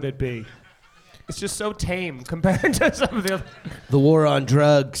war would it be? It's just so tame compared to some of the other. The war on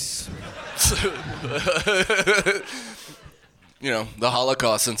drugs. You know, the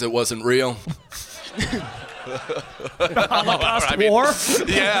Holocaust, since it wasn't real. Holocaust I mean- war?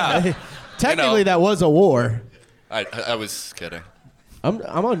 Yeah. Technically, that was a war. I was kidding. I'm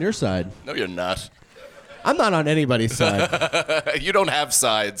on your side. No, you're not. I'm not on anybody's side. You don't have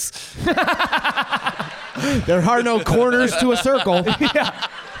sides. There are no corners to a circle. Yeah.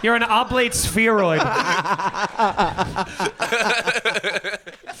 You're an oblate spheroid.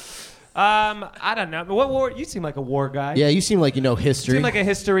 I don't know. What war? You seem like a war guy. Yeah, you seem like you know You history. seem like a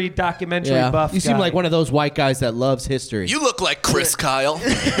history documentary buff You seem guy. like one of those white guys that loves history. You look like Chris Kyle.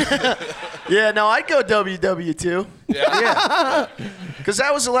 Yeah, no, I'd go WW2. Yeah. Because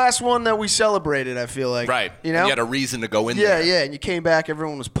that was the last one that we celebrated, I feel like. Right. You know? You had a reason to go in Yeah, there. yeah. And you came back,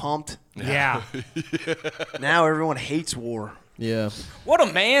 everyone was pumped. Yeah. Now everyone hates war. Yeah. What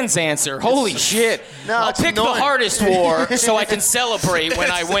a man's answer. Holy shit. No, I'll it's pick the annoying. hardest war so I can celebrate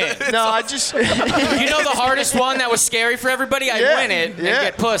when I win. No, I just. You know the hardest one that was scary for everybody? I'd Yeah, win it and yeah.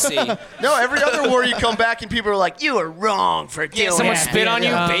 get pussy. No, every other war you come back and people are like, you were wrong for killing. Yeah, someone Yeah, spit on you,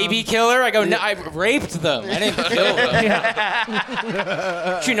 yeah. baby killer. I go, no, I raped them. I didn't kill them.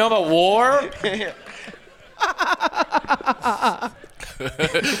 Yeah. Don't you know about war?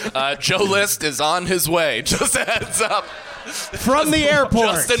 Joe List is on his way. Just a heads up. From the airport.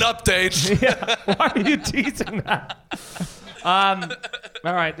 Just an update. Why are you teasing that?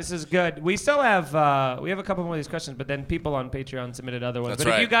 All right, this is good. We still have we have a couple more of these questions, but then people on Patreon submitted other ones. That's but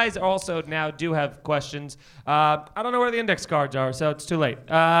if right. you guys also now do have questions, I don't know where the index cards are, so it's too late.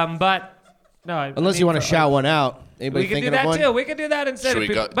 But no, Unless you want to shout one out. Anybody We can do thinking of that one? too. We can do that instead. Should of we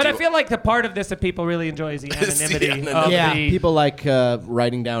people, go- but do I you- feel like the part of this that people really enjoy is the It's the anonymity of anonymity. Yeah, the. people like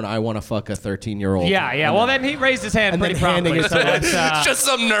writing down, I want to fuck a 13-year-old. Yeah, yeah. Well, then he raised his hand And pretty then handing promptly. it So to that's, It's just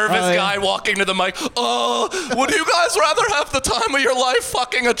some nervous Oh, yeah. guy walking to the mic. Oh, would you guys rather have the time of your life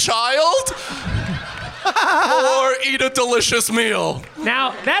fucking a child? Or eat a delicious meal?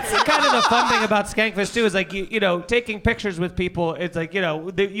 Now, that's the kind of the fun thing about Skankfest, too, is like, you know, taking pictures with people. It's like, you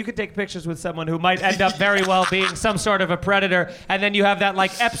know, you could take pictures with someone who might end up very well being some sort of a predator, and then you have that,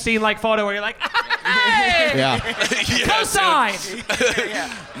 like, Epstein-like photo where you're like, hey! Yeah. Cosine!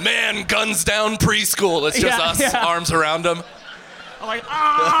 Man guns down preschool. It's just Yeah, us, yeah. arms around him, I'm like,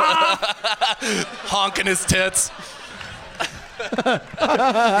 ah! honking his tits.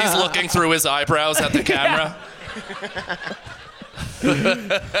 He's looking through his eyebrows at the camera.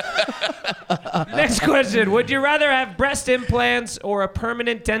 Next question. Would you rather have breast implants or a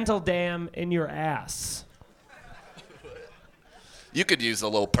permanent dental dam in your ass? You could use a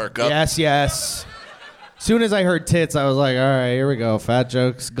little perk up. Yes, yes. Soon as I heard tits, I was like, all right, here we go. Fat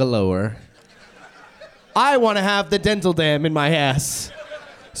jokes galore. I want to have the dental dam in my ass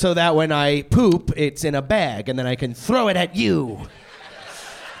so that when I poop, it's in a bag and then I can throw it at you.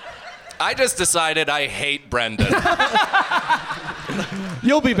 I just decided I hate Brendan.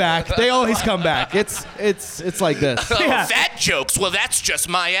 You'll be back. They always come back. It's like this. Yeah. Fat jokes? Well, that's just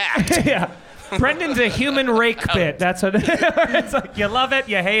my act. Yeah. Brendan's a human rake bit. That's what it's like. You love it,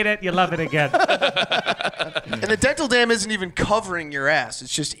 you hate it, you love it again. And the dental dam isn't even covering your ass.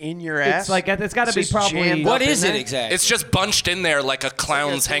 It's just in your ass. It's like it's got to be just probably. jammed What up is in it there. exactly? It's just bunched in there like a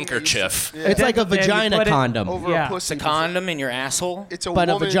clown's thing that used to- handkerchief. Yeah. It's like a Dental dam, you vagina put it condom. Over Yeah. a pussy. a condom in your asshole? It's a But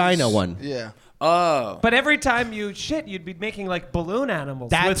a woman's- vagina one. Yeah. Oh. But every time you shit, you'd be making like balloon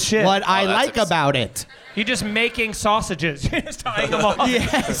animals with That's shit. what I that's like exciting. about it. You're just making sausages. You're just tying them off.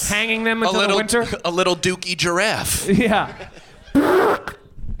 Yes. Hanging them A until the little, winter. a little dookie giraffe. Yeah.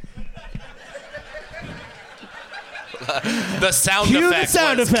 The sound Cue the effect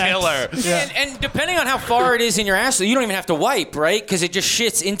sound was effects. killer. And depending on how far it is in your asshole, you don't even have to wipe, right? Because it just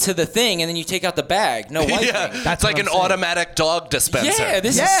shits into the thing, and then you take out the bag. No wiping. Yeah, That's it's like what an I'm saying. automatic dog dispenser. Yeah,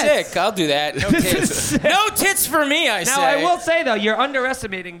 this Yes. is sick. I'll do that. No tits. No tits for me, I Now say. I will say though, you're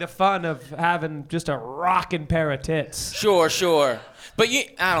underestimating the fun of having just a rockin' pair of tits. Sure. But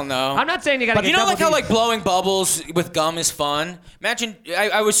I don't know. I'm not saying you gotta But get you know, like double how D. like blowing bubbles with gum is fun. Imagine,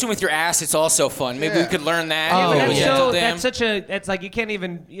 I would assume with your ass it's also fun. Maybe we could learn that. Oh, That's, with yeah. dental so, dam. that's such a. It's like you can't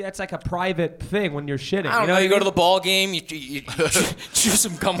even. It's like a private thing when you're shitting. I don't know. what You I go to mean? the ball game. You chew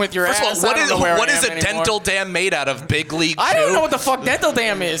some gum with your First ass. of all, I don't know where what I is am a anymore. dental dam made out of? Big League I don't Chew? know what the fuck dental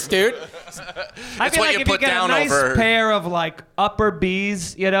dam is, dude. I It's feel what like you if you put get a down nice over- pair of like upper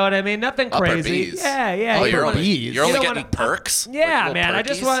B's, you know what I mean? Nothing Upper crazy. B's. Yeah. Oh, you you're wanna- only, bees. you're only don't getting wanna- perks? Yeah, Like man. little I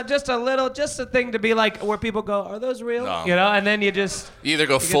just perkies? want just a thing to be like where people go, are those real? No. You know, and then you just. You either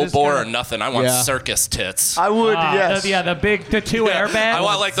go can full just bore kinda- or nothing. I want Yeah. circus tits. I would, yes. The two airbags. I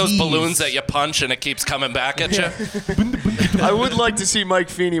want like those Jeez. balloons that you punch and it keeps coming back at you. I would like to see Mike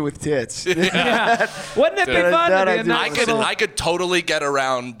Feeney with tits. Yeah. Wouldn't it be That- fun that to I be a do. nice I could totally get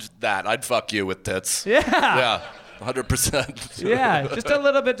around that. I'd fuck you with tits. Yeah. Yeah, 100%. Yeah, just a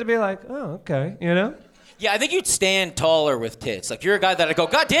little bit to be like, oh, okay, you know? Yeah, I think you'd stand taller with tits. Like you're a guy that I go,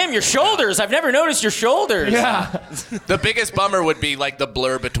 God damn, your shoulders! I've never noticed your shoulders. Yeah. The biggest bummer would be like the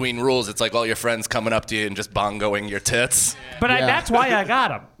blur between rules. It's like all your friends coming up to you and just bongoing your tits. But Yeah. that's why I got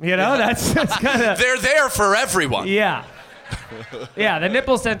them. You know, that's kind of. They're there for everyone. Yeah. Yeah, the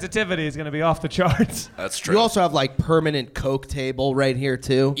nipple sensitivity is going to be off the charts. That's true. You also have like permanent Coke table right here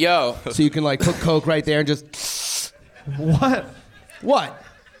too. Yo, So you can like put Coke right there and just. What? What?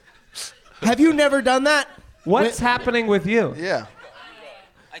 Have you never done that? What's happening with you? Yeah.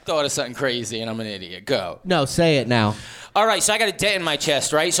 I thought of something crazy and I'm an idiot. Go. No, say it now. All right, so I got a dent in my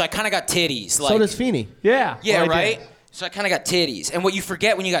chest, right? So I kind of got titties. Like, So does Feeney. Yeah. Yeah, well, I right? did. So I kind of got titties. And what you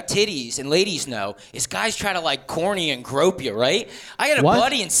forget when you got titties, and ladies know, is guys try to like corny and grope you, right? I got a What?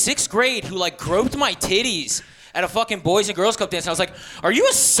 buddy in 6th grade who like groped my titties at a fucking Boys and Girls Club dance. And I was like, are you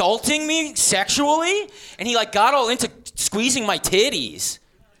assaulting me sexually? And he like got all into squeezing my titties.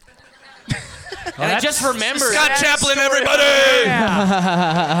 And I just remembered. Scott Chaplin, everybody!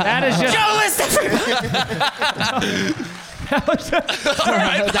 That is just. Joe List,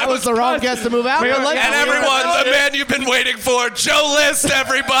 That was the wrong guess to move out. We were- but let's- And everyone, the man you've been waiting for, Joe List,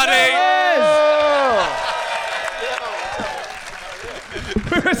 everybody!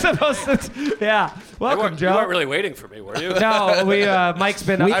 We were supposed to. Yeah. Welcome, You Joe. weren't really waiting for me, were you? No, Mike's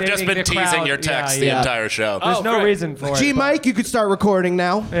been. I've just updating been the teasing crowd. your text Yeah, the yeah. entire show. There's Oh, no great. reason for it. Gee, but- Mike, you could start recording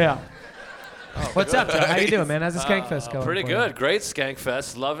now. Yeah. What's up, Joe? How you doing, man? How's the Skankfest going? Pretty for you? good. Great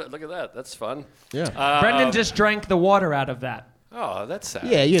Skankfest. Love it. Look at that. That's fun. Yeah. Brendan just drank the water out of that. Oh, that's sad.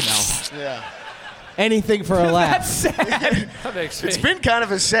 Yeah, you know. Yeah. Anything for a laugh. Sad. That makes me, It's been kind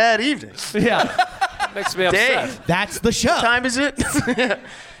of a sad evening. Yeah. makes me upset. Dave, That's the show. what time is it?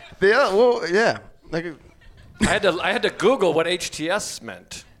 Yeah, well, yeah. Like, I had to Google what HTS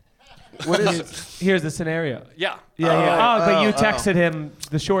meant. What is? Here's the scenario. Yeah. Yeah. Oh, but you texted him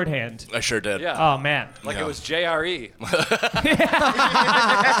the shorthand. I sure did. Yeah. Oh man. Like Yeah. it was JRE.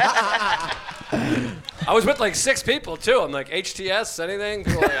 I was with like 6 people too. I'm like, HTS, anything?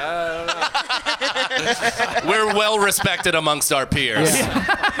 People are like, I don't know. We're well respected amongst our peers.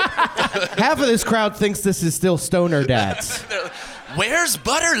 Half of this crowd thinks this is still stoner dads. Where's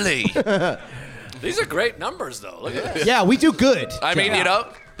Butterly? These are great numbers though. Look at this. Yeah, we do good. I mean, you know,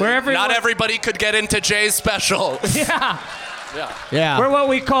 Where everyone, not everybody could get into Jay's special. Yeah. Yeah. Yeah. We're what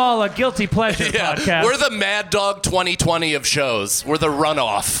we call a guilty pleasure Yeah, podcast. we're the Mad Dog 2020 of shows. We're the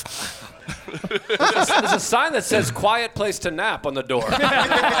runoff. There's a sign that says "Quiet place to nap" on the door.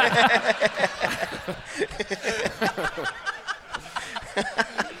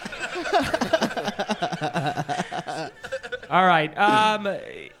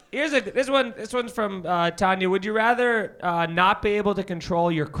 right. This one's from Tanya. Would you rather not be able to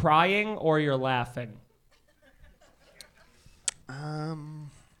control your crying or your laughing? I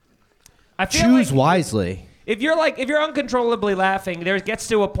feel Choose like wisely. if you're uncontrollably laughing, there gets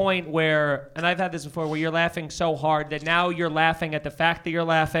to a point where, and I've had this before, where you're laughing so hard that now you're laughing at the fact that you're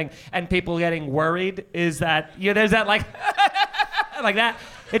laughing, and people getting worried is that there's that like like that.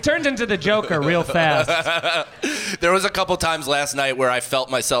 It turns into the Joker real fast. There was a couple times last night where I felt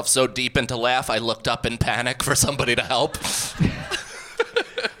myself so deep into laugh, I looked up in panic for somebody to help.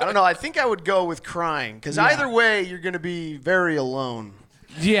 I don't know. I think I would go with crying because either way, you're going to be very alone.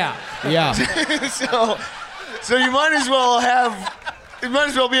 Yeah. Yeah. So you might as well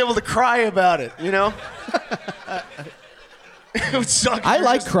be able to cry about it. You know. It would suck. I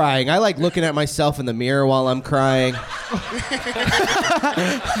like crying. I like looking at myself in the mirror while I'm crying. Brendan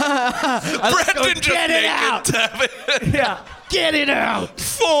just get it naked, out. Devin. Yeah. Get it out.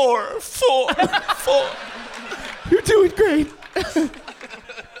 4. You're doing great.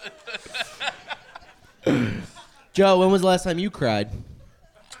 Joe, when was the last time you cried?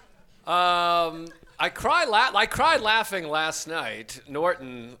 I cried laughing last night.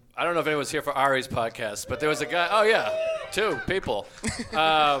 Norton, I don't know if anyone's here for Ari's podcast, but there was a guy. Oh yeah, 2 people.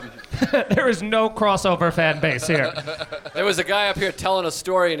 There is no crossover fan base here. There was a guy up here telling a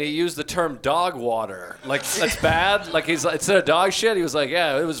story, and he used the term dog water. Like, that's bad? Like, instead of dog shit, he was like,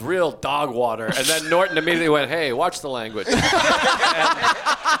 yeah, it was real dog water. And then Norton immediately went, hey, watch the language. And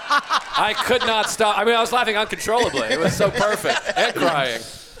I could not stop. I mean, I was laughing uncontrollably. It was so perfect. And crying.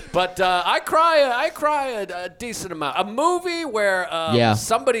 But I cry a decent amount. A movie where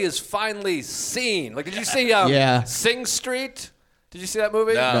somebody is finally seen. Like, did you see Sing Street? Did you see that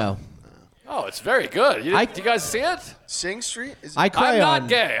movie? No. Oh, it's very good. You guys see it? Sing Street? I cry I'm not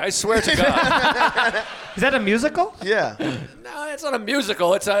gay. I swear to God. Is that a musical? Yeah. No, it's not a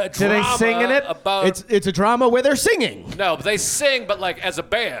musical. It's a drama. Do they sing in it? About It's a drama where they're singing. No, but they sing, but like as a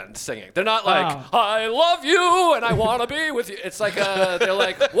band singing. They're not like, I love you and I want to be with you. It's like they're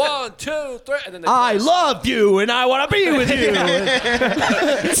like 1, 2, 3, and then they I play. love you and I want to be with you.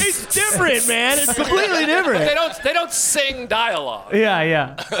 It's different, man. It's completely different. They don't sing dialogue.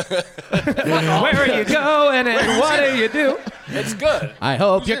 Yeah. Where are you going and what do you do? It's good. I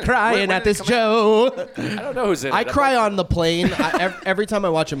hope you're crying at this, Joe. I don't know who's in it. I cry on the plane. Every time I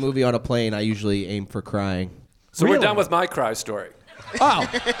watch a movie on a plane, I usually aim for crying. So we're done with my cry story. Oh.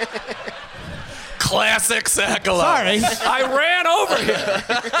 Classic Sakala. Sorry. I ran over here.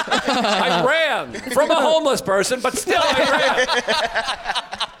 I ran from a homeless person, but still I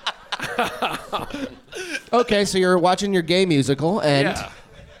ran. Okay, so you're watching your gay musical, and Yeah.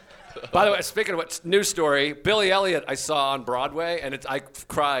 By the way, speaking of what, news story, Billy Elliot I saw on Broadway, and I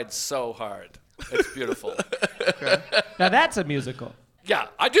cried so hard. It's beautiful. Now that's a musical. Yeah,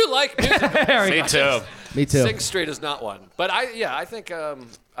 I do like music. Very good. Me too. Sing Street is not one. But I think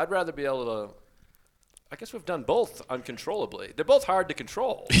I'd rather be able to. I guess we've done both uncontrollably. They're both hard to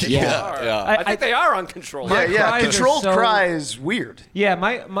control. Yeah. I think they are uncontrollable. Yeah. cries are Controlled so- cry is weird. Yeah,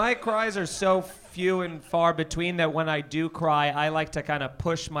 my cries are so few and far between that when I do cry, I like to kind of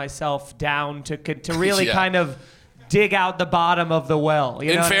push myself down to really kind of dig out the bottom of the well. You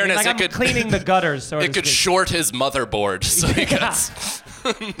know In what I mean? fairness, like it I'm could cleaning the gutters. Sort It of could speak. short his motherboard so he gets.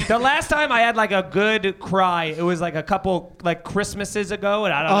 The last time I had like a good cry, it was like a couple like Christmases ago,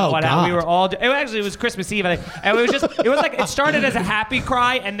 and I don't know Oh, what God. we were all. It was Christmas Eve, I think. And it was like it started as a happy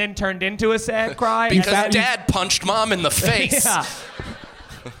cry and then turned into a sad cry. Because Dad punched Mom in the face. Yeah.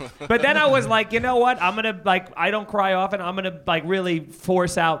 But then I was like, you know what? I'm gonna I don't cry often. I'm gonna really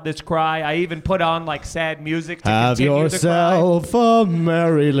force out this cry. I even put on like sad music to have continue yourself a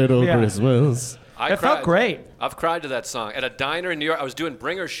merry little Yeah. Christmas. I It felt great. I've cried to that song. At a diner in New York, I was doing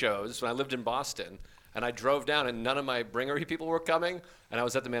bringer shows when I lived in Boston. And I drove down, and none of my bringery people were coming. And I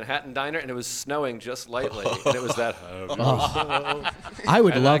was at the Manhattan Diner, and it was snowing just lightly. And it was that. I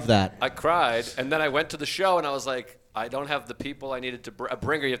would And love that. I cried, and then I went to the show, and I was like, I don't have the people I needed to a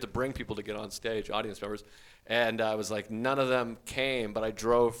bringer. You have to bring people to get on stage, audience members. And I was like, none of them came, but I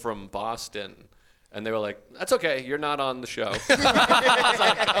drove from Boston. And they were like, that's okay, you're not on the show. I was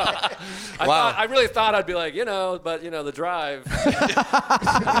like, oh. I really thought I'd be like, but the drive.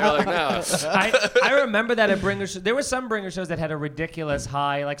 And they were like, no. I remember that at bringer shows. There were some bringer shows that had a ridiculous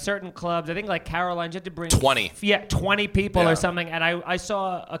high, like certain clubs. I think like Caroline's, you had to bring 20. Yeah, 20 people Yeah. or something. And I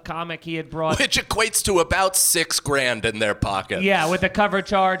saw a comic he had brought. Which equates to about $6,000 in their pocket. Yeah, with the cover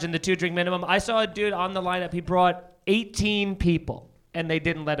charge and the 2-drink minimum. I saw a dude on the lineup. He brought 18 people, and they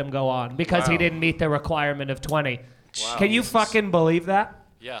didn't let him go on because he didn't meet the requirement of 20. Wow. Can you fucking believe that?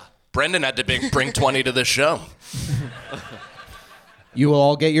 Yeah. Brendan had to bring 20 to the show. You will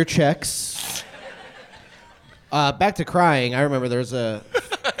all get your checks. Back to crying. I remember there was a...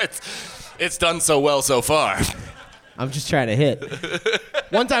 It's done so well so far. I'm just trying to hit.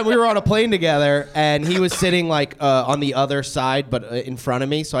 One time we were on a plane together, and he was sitting like on the other side, but in front of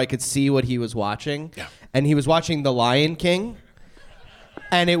me, so I could see what he was watching. Yeah. And he was watching The Lion King.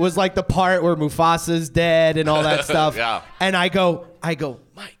 And it was like the part where Mufasa's dead and all that stuff. Yeah. And I go,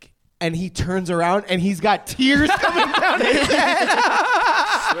 Mike. And he turns around, and he's got tears coming down his head.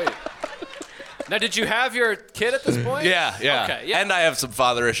 Sweet. Now, did you have your kid at this point? Yeah. Okay, yeah. And I have some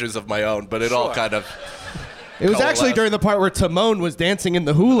father issues of my own, but it all Sure. kind of... It was actually during the part where Timon was dancing in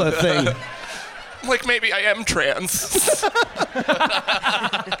the hula thing. Like, maybe I am trans.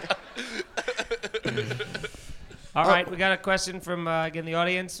 All right, we got a question from again the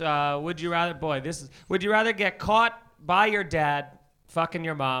audience. Would you rather get caught by your dad fucking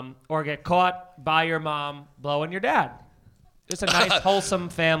your mom, or get caught by your mom blowing your dad? Just a nice wholesome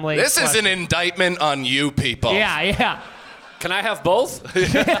family. This is question. an indictment on you people. Yeah. Can I have both?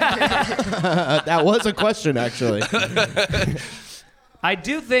 That was a question, actually. I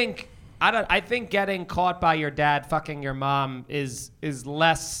do think I think getting caught by your dad fucking your mom is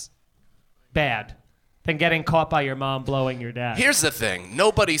less bad than getting caught by your mom blowing your dad. Here's the thing.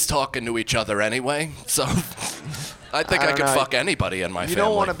 Nobody's talking to each other anyway, so I think I don't could know. fuck anybody in my You family.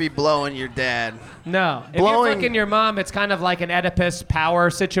 don't want to be blowing your dad. No. If Blowing- you're fucking your mom, it's kind of like an Oedipus power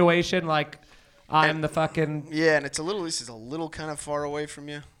situation, like I'm the fucking Yeah, and this is a little kind of far away from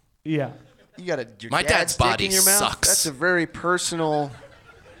you. yeah. You got your My dad's dad's body dick in your mouth. sucks. That's a very personal.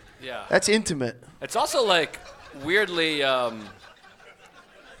 Yeah. That's intimate. It's also like weirdly.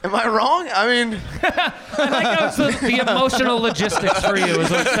 Am I wrong? I mean, I like how it's the emotional logistics for you is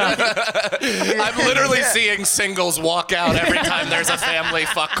what's tough. I'm literally seeing singles walk out every time there's a family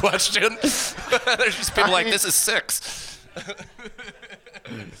fuck question. There's just people like, this is 6.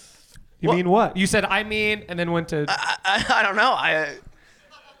 You mean what? You said I mean, and then went to. I don't know.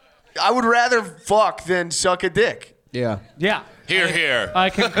 I would rather fuck than suck a dick. Yeah. Yeah. Here. I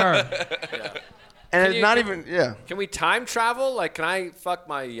concur. And Can it's you- not can- even, yeah. Can we time travel? Like, can I fuck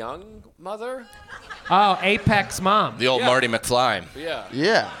my young mother? Oh, Apex mom. The old Yeah. Marty McFly. Yeah.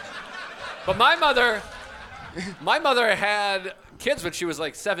 Yeah. But my mother had kids when she was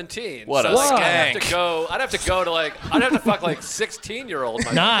like 17. What so a like, skank. I'd have to fuck like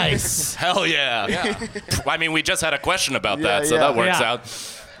 16-year-old. Nice. Hell yeah. Yeah. I mean, we just had a question about Yeah, that, so yeah. that works Yeah. out.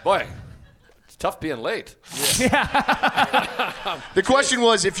 Boy, it's tough being late. The question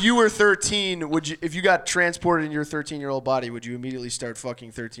was, if you were 13, if you got transported in your 13-year-old body, would you immediately start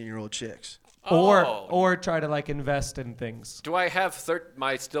fucking 13-year-old chicks? Or try to like invest in things. Do I have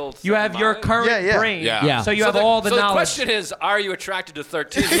my still? You have your mind? current Yeah, yeah. brain. Yeah. So you have all the so knowledge. the question is, are you attracted to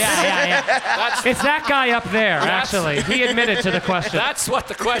 13? Yeah. That's, It's that guy up there, That's- actually. He admitted to the question. that's what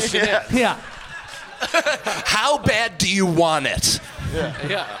the question is. Yeah. How bad do you want it?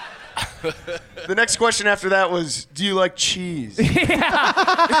 Yeah. The next question after that was, do you like cheese? They've been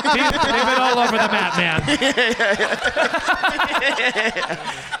all over the map, man.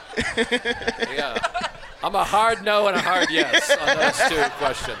 Yeah. I'm a hard no and a hard yes on those 2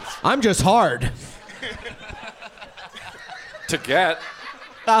 questions. I'm just hard. To get.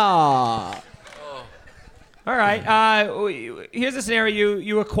 Ah. All right. Here's a scenario.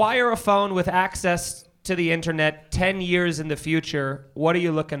 You acquire a phone with access to the internet 10 years in the future. What are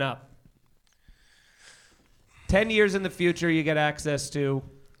you looking up? 10 years in the future, you get access to.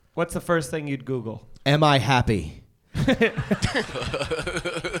 What's the first thing you'd Google? Am I happy?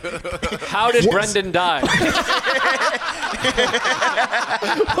 How did Brendan die?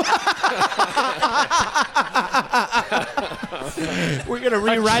 We're going to A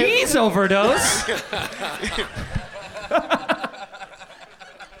rewrite. cheese overdose?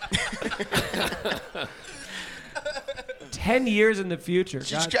 10 years in the future. You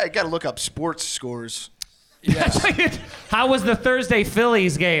just got to look up sports scores. How was the Thursday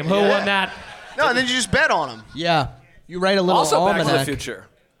Phillies game? Who won that? No, and then you just bet on them. Yeah. You write a little Also, Back to the almanac. Future.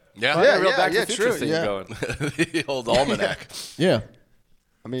 Yeah. Yeah, Real Back to yeah, the Future true, thing yeah. going. The old almanac. Yeah.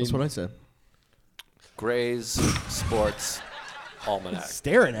 I mean, That's what I said. Gray's Sports Almanac.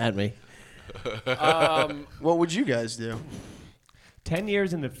 Staring at me. what would you guys do? 10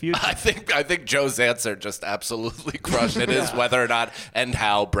 years in the future. I think Joe's answer just absolutely crushed it. Is whether or not and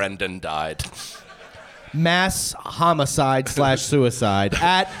how Brendan died. Mass homicide / suicide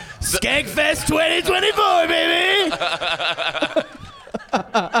at Skankfest 2024, baby.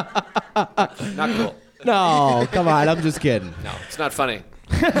 Not cool. No, come on. I'm just kidding. No, it's not funny.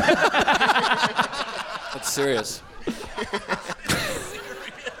 It's serious.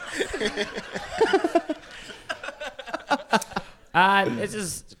 This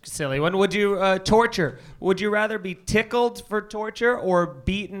is a silly one. Would you torture? Would you rather be tickled for torture or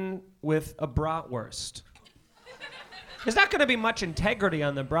beaten with a bratwurst? There's not going to be much integrity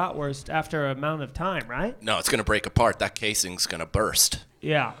on the bratwurst after an amount of time, right? No, it's gonna break apart. That casing's gonna burst.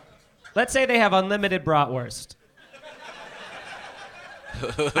 Yeah. Let's say they have unlimited bratwurst.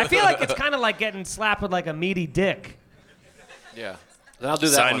 I feel like it's kind of like getting slapped with like a meaty dick. Yeah. Then I'll do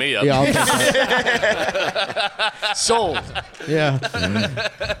that Sign one. me up. Yeah, I'll take that. Sold. Yeah.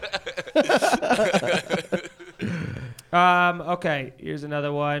 Okay, here's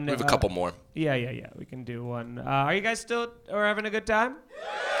another one. We have a couple more. Yeah. We can do one. Are you guys still having a good time?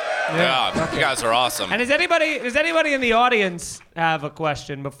 Yeah, you guys are awesome. And does anybody in the audience have a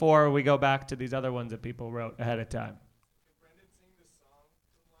question before we go back to these other ones that people wrote ahead of time?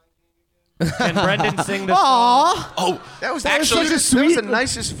 Can Brendan sing the song? Oh, That was actually, that was the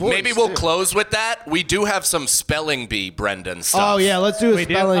nicest voice. maybe we'll too. close with that. We do have some spelling bee Brendan stuff. Oh yeah, let's do a We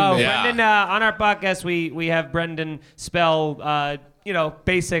do? spelling Oh, bee. Yeah. Brendan, on our podcast, we have Brendan spell,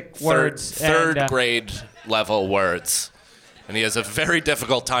 basic words. Third and, grade level words, and he has a very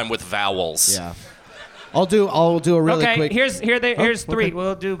difficult time with vowels. Yeah. I'll do a really Okay, quick. here's Oh, three. okay.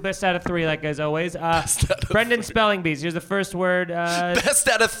 We'll do best out of three, like as always. Brendan spelling bees. Here's the first word. Best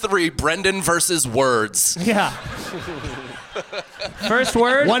out of three, Brendan versus words. Yeah. First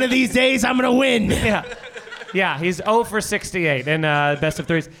word. One of these days, I'm gonna win. Yeah, he's 0 for 68 in best of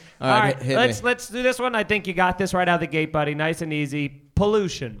threes. All right, hit me. let's do this one. I think you got this right out of the gate, buddy. Nice and easy.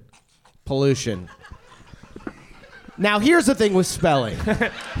 Pollution. Pollution. Now here's the thing with spelling.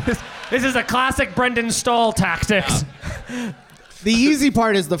 This is a classic Brendan Stahl tactics. The easy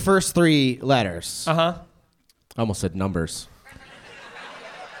part is the first three letters. Uh-huh. I almost said numbers.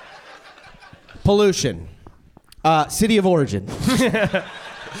 Pollution. City of origin.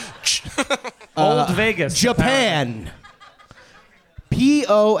 Old Vegas. Japan.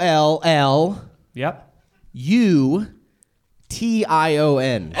 POLLUTION. Yep.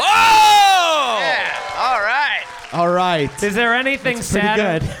 All right. Is there anything Pretty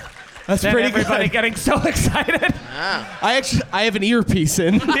sadder good. That's than pretty everybody good. getting so excited? I have an earpiece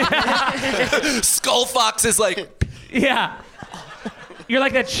in. Skull Fox is like, Yeah. You're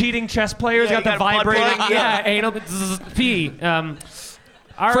like that cheating chess player who's got the you got a butt vibrating. plug? Yeah, anal. P. All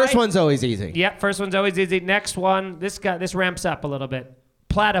First right. one's always easy. Yep, first one's always easy. Next one, this ramps up a little bit.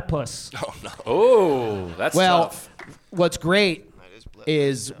 Platypus. Oh, that's Well, tough. what's great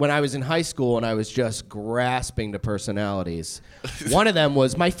is when I was in high school and I was just grasping to personalities. One of them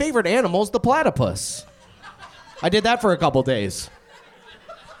was my favorite animal's the platypus. I did that for a couple days.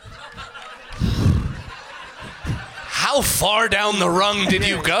 how far down the rung did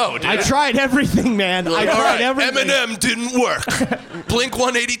you go, dude? I tried everything, man. I All tried right, everything. Eminem didn't work. Blink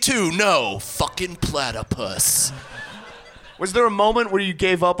 182, no. Fucking platypus. Was there a moment where you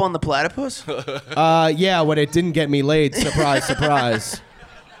gave up on the platypus? Yeah, when it didn't get me laid. Surprise, surprise.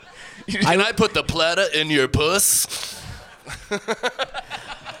 Can I put the platter in your puss?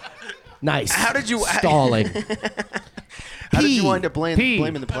 Nice. How did you stalling? How did you wind up P.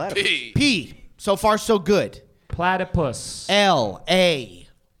 blaming the platypus? P. So far, so good. Platypus. L-A.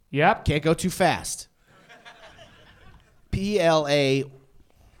 Yep. Can't go too fast. P-L-A-T-A.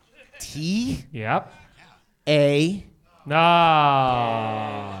 Yep. Is No.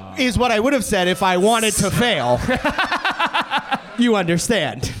 what I would have said if I wanted to fail. You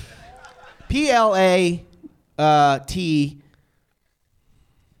understand. P-L-A-T.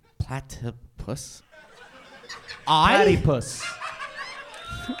 Platypus. Platypus.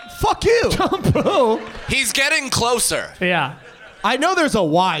 Fuck you. He's getting closer. Yeah. I know there's a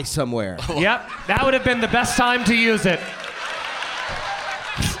Y somewhere. Yep. That would have been the best time to use it.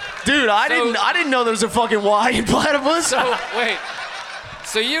 Dude, I didn't know there was a fucking Y in platypus. So wait.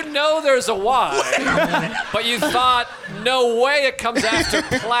 So you know there's a Y, but you thought, no way it comes after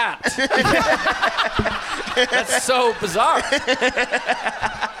plat. That's so bizarre.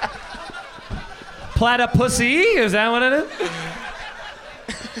 Platypussy? Is that what it is?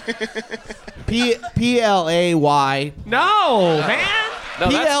 P-L-A-Y. No, man. No,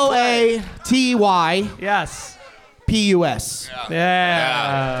 that's P-L-A-T-Y. Yes. P-U-S.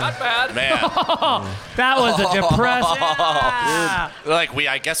 Yeah. Not bad. Man. That was a depressing. Yeah. Like,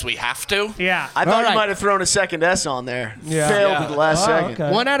 I guess we have to? Yeah. I thought All right. you might have thrown a second S on there. Yeah. Failed Yeah. at the last second.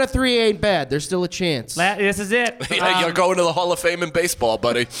 Okay. 1 out of 3 ain't bad. There's still a chance. This is it. Yeah, you're going to the Hall of Fame in baseball,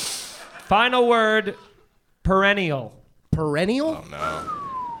 buddy. Final word, perennial. Perennial? Oh, no.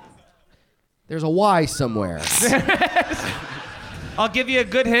 There's a Y somewhere. I'll give you a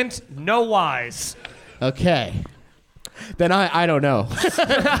good hint. No Y's. Okay. Then I don't know.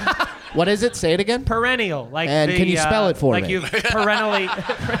 What is it? Say it again. Perennial. Like And can you spell it for like me? you perennially.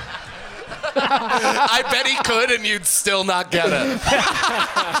 I bet he could, and you'd still not get it.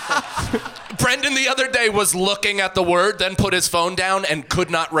 Brendan the other day was looking at the word, then put his phone down and could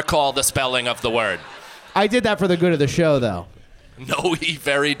not recall the spelling of the word. I did that for the good of the show, though. No, he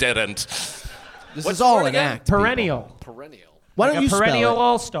very didn't. This is all an act. Perennial. Perennial. Why Like don't you a perennial spell it?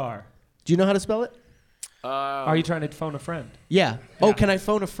 all-star. Do you know how to spell it? Are you trying to phone a friend? Yeah. Oh, can I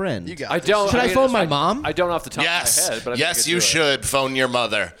phone a friend? You got I this. don't. Should I mean, phone my mom? I don't off the top Yes, of my head, but I think yes, I could you do it. should phone your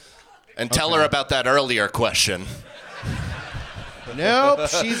mother and tell her about that earlier question. Nope,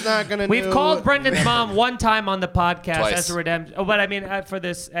 she's not gonna. We've know. called Brendan's mom one time on the podcast Twice. as a redemption. Oh, but I mean for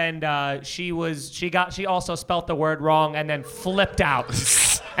this, and she also spelt the word wrong and then flipped out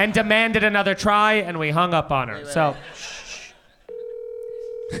and demanded another try, and we hung up on her. So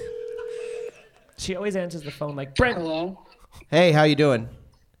she always answers the phone like Brent. Hello? Hey, how you doing?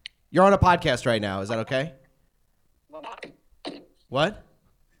 You're on a podcast right now. Is that okay? What?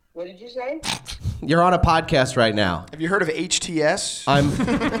 What did you say? You're on a podcast right now. Have you heard of HTS? I'm.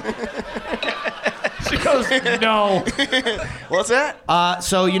 She goes, no. What's that?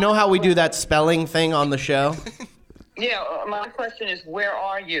 So you know how we do that spelling thing on the show? Yeah, my question is, where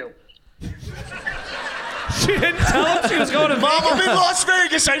are you? She didn't tell him she was going to Mom, I'm in Las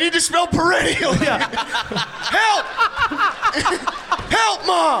Vegas. I need to spell perennial. Help! Help,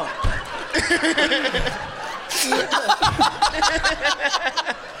 Mom!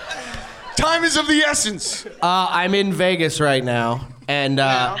 Time is of the essence. I'm in Vegas right now, and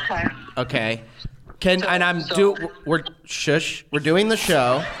Okay. okay. We're shush. We're doing the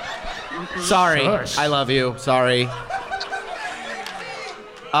show. Sorry, Shush. I love you. Sorry. Boo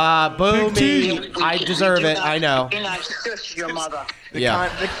me. I deserve it. I know. You're not shush your mother. Yeah.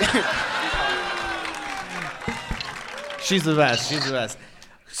 She's the best. She's the best.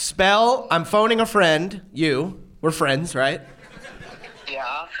 Spell. I'm phoning a friend. You. We're friends, right?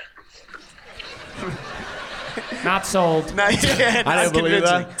 Yeah. Not sold. Not yet. I didn't believe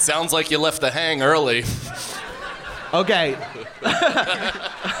convincing. that. Sounds like you left the hang early. Okay.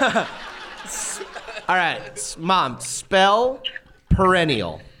 All right, Mom. Spell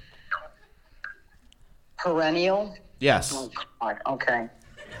perennial. Perennial? Yes. Oh, God. Okay.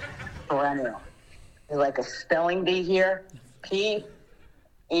 Perennial. There's like a spelling bee here. P-E-R-R.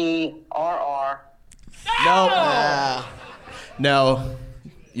 No. No.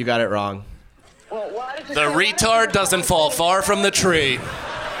 You got it wrong. Well, why did you The say retard doesn't fall far from the tree.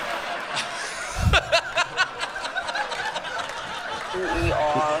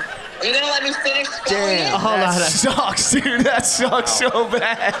 P-E-R. Are you going to let me finish spelling Damn, it? that sucks, dude. That sucks so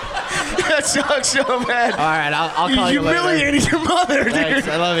bad. That sucks so bad. All right, I'll call you later. humiliated your mother, dude. Thanks,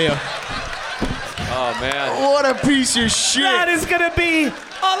 I love you. Oh man. What a piece of shit. That is going to be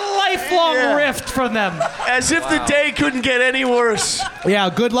a lifelong Yeah. rift from them. As if the day couldn't get any worse. Yeah,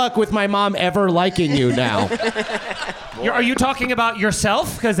 good luck with my mom ever liking you now. Are you talking about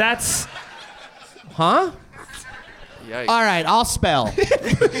yourself? Because that's Huh? Yikes. All right, I'll spell.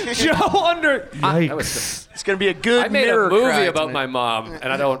 Joe under. That was It's going to be a good I made mirror a movie cry about tonight. my mom,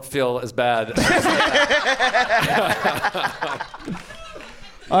 and I don't feel as bad.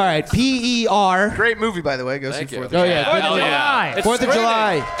 All right, P-E-R. Great movie, by the way. Go Thank see you. Fourth. Oh, yeah. Fourth of Hell July. It's 4th of screening.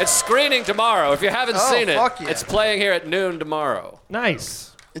 July. It's screening tomorrow. If you haven't Oh, seen it, fuck yeah. it's playing here at noon tomorrow.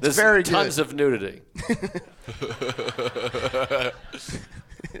 Nice. It's There's very tons good. of nudity.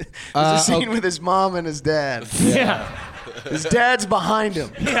 There's a scene with his mom and his dad. Yeah. His dad's behind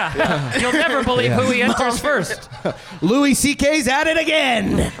him. Yeah. You'll never believe who he enters first. Louis C.K.'s at it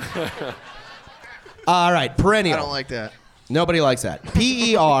again. All right, perennial. I don't like that. Nobody likes that.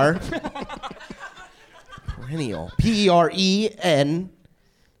 P-E-R. Perennial. P-E-R-E-N-A-I-L.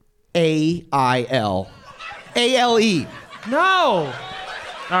 A-L-E. No. All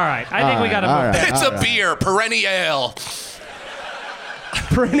right. I think we got to all move right. that. It's a beer, perennial.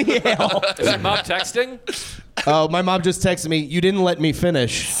 Perennial. Is that mom texting? Oh, my mom just texted me, you didn't let me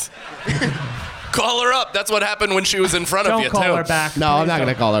finish. Call her up. That's what happened when she was in front of Don't you, call too. her back. No, I'm Please not going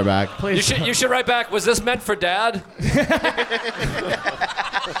to don't. call her back. Please. You should write back. Was this meant for Dad?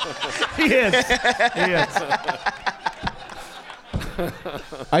 He is. He is.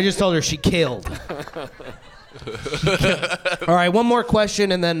 I just told her she killed. All right, one more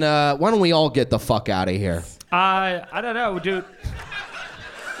question, and then why don't we all get the fuck out of here? I don't know, dude.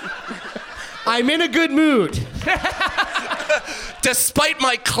 I'm in a good mood. Despite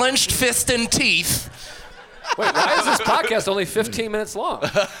my clenched fist and teeth. Wait, why is this podcast only 15 minutes long?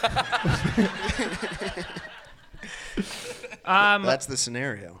 That's the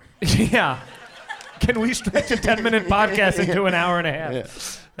scenario. Yeah. Can we stretch a 10-minute podcast into an hour and a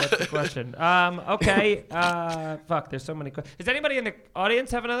half? That's the question. Okay. Fuck, there's so many questions. Does anybody in the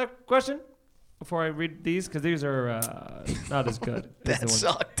audience have another question before I read these? Because these are not as good. That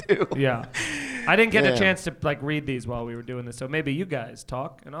sucked, too. Yeah. I didn't get a chance to read these while we were doing this, so maybe you guys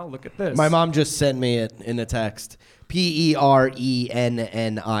talk, and I'll look at this. My mom just sent me it in a text. PERENNIAL.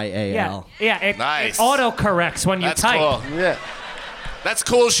 Yeah, it Nice. autocorrects when you That's type. cool. Yeah. That's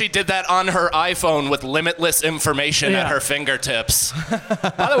cool. She did that on her iPhone with limitless information at her fingertips.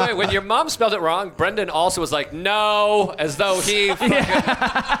 By the way, when your mom spelled it wrong, Brendan also was like, no, as though he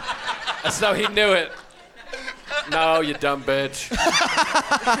as though he knew it. No, you dumb bitch.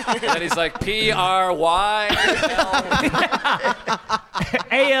 And then he's like, PRY.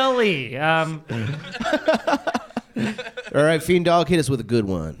 ALE. All right, Fiend Dog, hit us with a good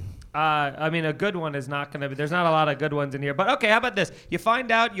one. I mean, a good one is not going to be. There's not a lot of good ones in here. But okay, how about this? You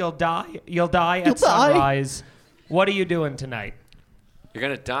find out you'll die. You'll die at sunrise. What are you doing tonight? You're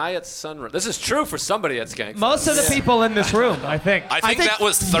going to die at sunrise. This is true for somebody at Skankfest. Most of the people in this room, I think. I think that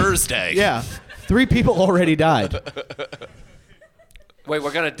was Thursday. Yeah. 3 people already died. Wait,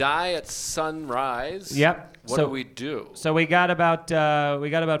 we're going to die at sunrise? Yep. What do we do? So we got about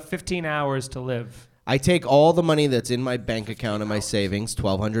 15 hours to live. I take all the money that's in my bank account and my savings,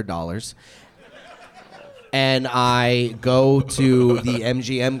 $1,200, and I go to the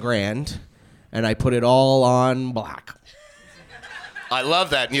MGM Grand, and I put it all on black. I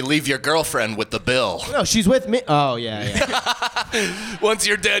love that. And you leave your girlfriend with the bill. No, she's with me. Oh, yeah. Once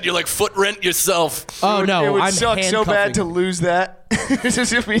you're dead, you're like, foot rent yourself. Oh, no, It would I'm suck so bad to handcuffing. lose that.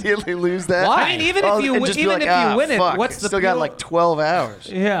 Just immediately lose that. Why? I mean, even if you And just be even like, if you win fuck, it, what's the still got pure- like 12 hours.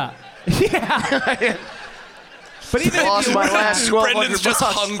 Yeah. Yeah. But even Lost if you my win, last 1,200 Brendan's just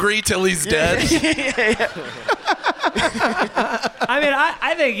bucks. hungry till he's dead. I mean,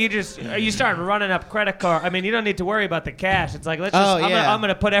 I think you start running up credit card. I mean, you don't need to worry about the cash. It's like I'm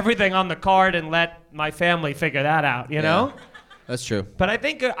gonna put everything on the card and let my family figure that out. You know. That's true. But I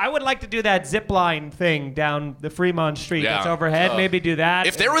think I would like to do that zip line thing down the Fremont Street that's overhead. Maybe do that.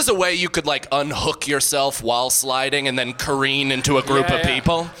 If there was a way you could like unhook yourself while sliding and then careen into a group of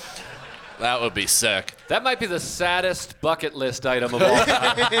people, that would be sick. That might be the saddest bucket list item of all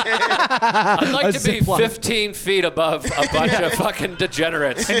time. I'd like to be 15 feet above a bunch of fucking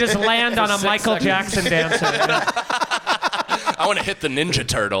degenerates. and just land on a 6 Michael seconds. Jackson dancer. I want to hit the Ninja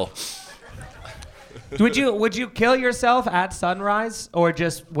Turtle. Would you kill yourself at sunrise or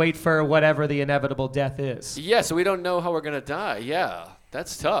just wait for whatever the inevitable death is? Yeah, so we don't know how we're going to die. Yeah,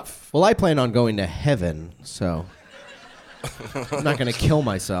 that's tough. Well, I plan on going to heaven, so I'm not going to kill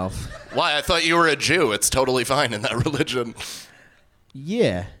myself. Why? I thought you were a Jew. It's totally fine in that religion.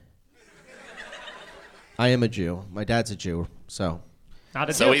 Yeah. I am a Jew. My dad's a Jew, so. Not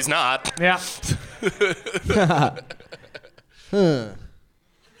a So Jew. he's not. Yeah.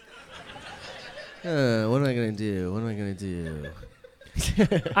 What am I going to do?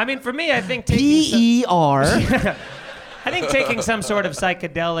 I mean, for me, I think taking PER. I think taking some sort of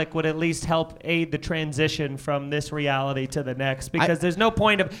psychedelic would at least help aid the transition from this reality to the next. Because there's no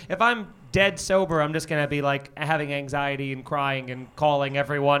point of, if I'm dead sober, I'm just going to be like having anxiety and crying and calling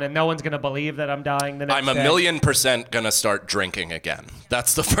everyone, and no one's going to believe that I'm dying the next I'm a day. 1,000,000% going to start drinking again.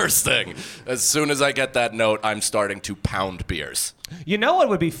 That's the first thing. As soon as I get that note, I'm starting to pound beers. You know what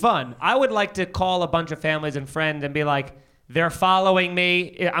would be fun? I would like to call a bunch of families and friends and be like, they're following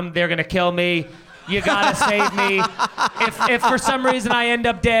me. They're going to kill me. You gotta save me. If for some reason I end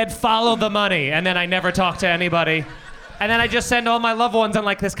up dead, follow the money. And then I never talk to anybody. And then I just send all my loved ones on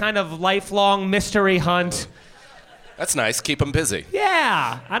like this kind of lifelong mystery hunt. That's nice. Keep them busy.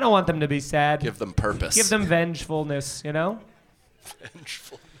 Yeah. I don't want them to be sad. Give them purpose. Give them vengefulness, you know?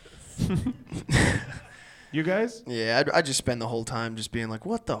 You guys? Yeah, I'd just spend the whole time just being like,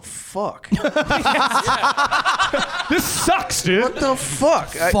 what the fuck? This sucks, dude. What the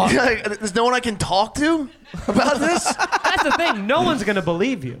fuck? There's no one I can talk to about this? That's the thing. No one's going to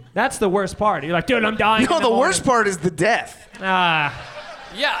believe you. That's the worst part. You're like, dude, I'm dying. No, the worst part is the death.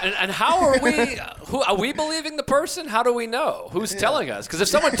 Yeah, and how are we? Who are we believing the person? How do we know? Who's telling us? Because if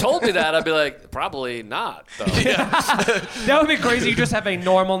someone told me that, I'd be like, probably not. Though. That would be crazy. You just have a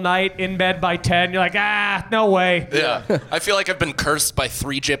normal night in bed by 10. You're like, no way. Yeah. I feel like I've been cursed by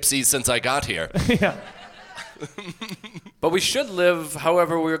 3 gypsies since I got here. Yeah. But we should live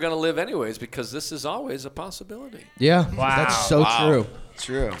however we're going to live anyways, because this is always a possibility. Yeah, Wow. that's so true.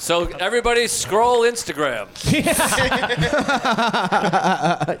 True. So everybody scroll Instagram.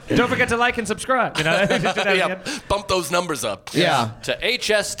 Don't forget to like and subscribe. You know? Do that Yeah, again. bump those numbers up. Yeah. To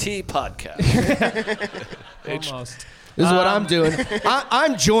HST Podcast. Almost. This is what I'm doing.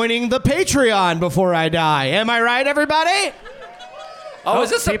 I'm joining the Patreon before I die. Am I right, everybody? Oh, is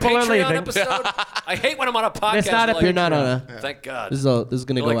this a people are Patreon leaving. episode? I hate when I'm on a podcast. It's not a- like, You're not on a. Thank God. This is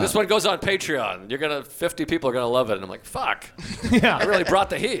gonna go Like, out. this one goes on Patreon. 50 people are gonna love it, and I'm like, fuck. Yeah. I really brought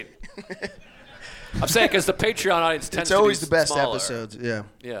the heat. I'm saying because the Patreon audience tends It's to be always the best smaller. episodes. Yeah.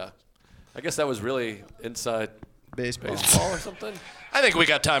 Yeah, I guess that was really inside Baseball. baseball or something. I think we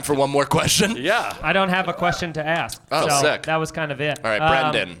got time for one more question. Yeah, I don't have a question to ask. Oh, so sick. That was kind of it. All right,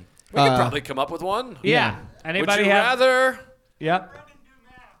 Brendan. we could probably come up with one. Yeah. Would Anybody you have? rather? Yep.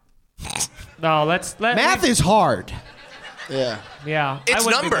 No, let Math is hard. Yeah. Yeah. It's I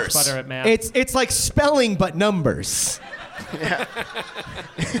wouldn't be numbers. much better at math. It's like spelling but numbers.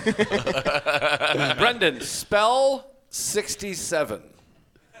 Brendan, spell 67.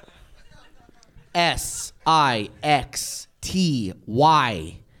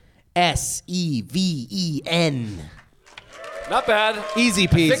 SIXTYSEVEN. Not bad. Easy I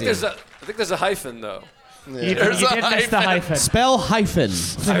think peasy. there's a hyphen though. you did miss the hyphen. Spell hyphen.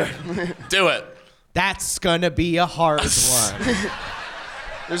 Do it. That's gonna be a hard one.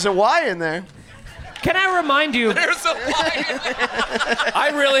 There's a Y in there. Can I remind you? There's a line.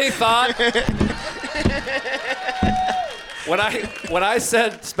 I really thought when I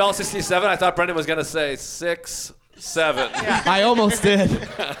said spell 67, I thought Brendan was gonna say 6, 7. I almost did.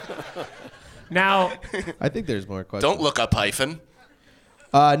 Now, I think there's more questions. Don't look up hyphen.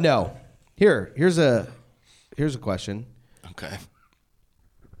 No. Here's a question. Okay.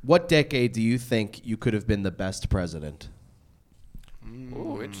 What decade do you think you could have been the best president?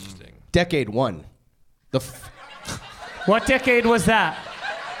 Ooh, interesting. Decade 1. what decade was that?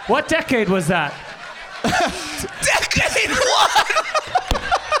 What decade was that? Decade 1.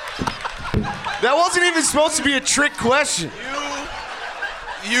 That wasn't even supposed to be a trick question.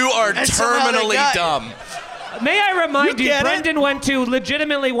 You are And somehow they terminally got you. dumb. May I remind you, get it? Brendan went to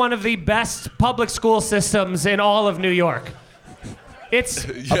legitimately one of the best public school systems in all of New York. It's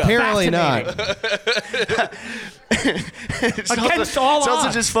Apparently not. against all It's also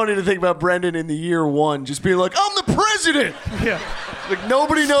odds. just funny to think about Brendan in the year 1 just being like, I'm the president. Yeah. Like,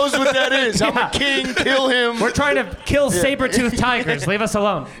 nobody knows what that is. I'm Yeah. a king, kill him. We're trying to kill saber-toothed tigers. Leave us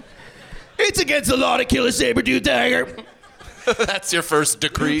alone. It's against the law to kill a saber-tooth tiger. That's your first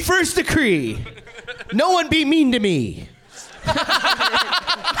decree. First decree. No one be mean to me.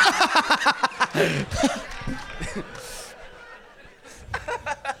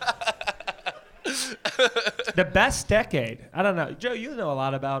 The best decade. I don't know. Joe, you know a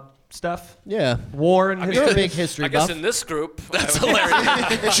lot about stuff. Yeah. War and You're a history. big history I guess buff. in this group, That's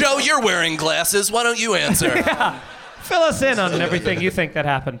hilarious. Joe, you're wearing glasses. Why don't you answer? Fill us in on everything you think that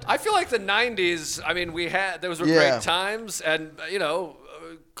happened. I feel like the 90s, I mean, those were Yeah. great times, and,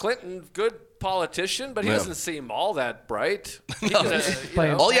 Clinton, good politician, but he Yeah. doesn't seem all that bright. He No. could,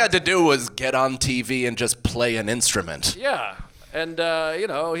 playing- All you had to do was get on TV and just play an instrument. Yeah, and,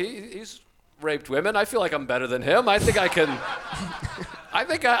 he's raped women. I feel like I'm better than him. I think I can... I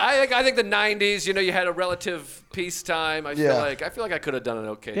think the 90s, you had a relative peacetime. I feel like I could have done an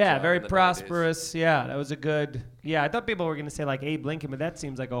okay Yeah, job very in the 90s. prosperous. Yeah, that was a good. Yeah, I thought people were going to say like Abe Lincoln, but that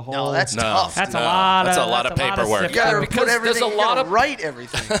seems like a whole. No, that's No. tough. That's No, a lot. that's of, a lot of paperwork. sift You gotta through. because put there's everything. a You lot gotta of- write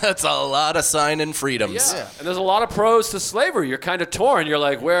everything. That's a lot of signing freedoms. Yeah, and there's a lot of pros to slavery. You're kind of torn. You're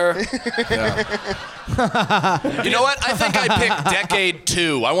like, where? You know what? I think I picked decade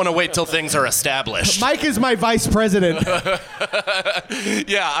 2. I want to wait till things are established. Mike is my vice president.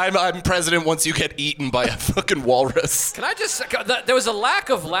 Yeah, I'm president once you get eaten by a fucking walrus. Can I just? There was a lack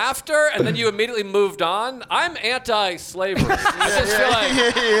of laughter, and then you immediately moved on. I'm anti-slavery. I just feel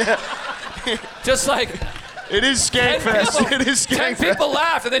like, just like It is 10 Skankfest. people, It is 10 Skankfest. people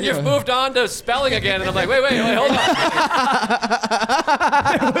laughed, and then you've moved on to spelling again, and I'm like, wait, hold on.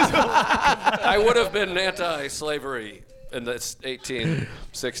 I would have been anti-slavery in the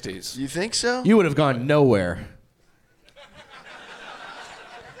 1860s. You think so? You would have gone nowhere.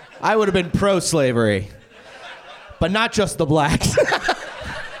 I would have been pro-slavery. But not just the blacks.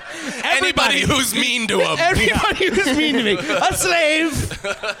 Anybody who's mean to him. Everybody who's mean to me. A slave.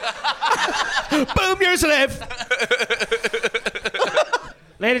 Boom, you're a slave.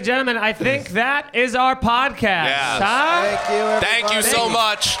 Ladies and gentlemen, I think that is our podcast. Yeah. Huh? Thank you so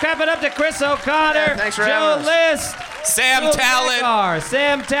much. Clap it up to Chris O'Connor, Yeah, thanks for Joe having us. List, Sam Bill Talent. Hagar,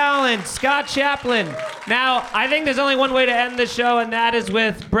 Sam Talent, Scott Chaplin. Now, I think there's only one way to end the show, and that is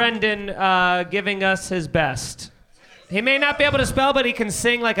with Brendan giving us his best. He may not be able to spell, but he can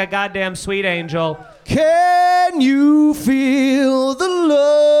sing like a goddamn sweet angel. Can you feel the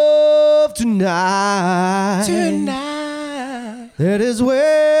love tonight? That is Get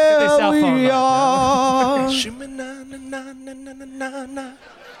where their cell phone we right are. Shoo-ma-na-na-na.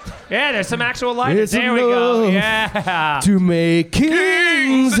 Yeah, there's some actual lightning. It's There we go. enough Yeah. to make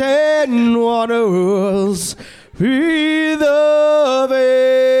kings and wonders be the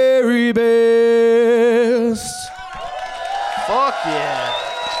very best. Fuck yeah.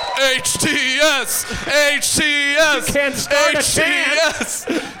 HTS! HTS! You can't start a HTS!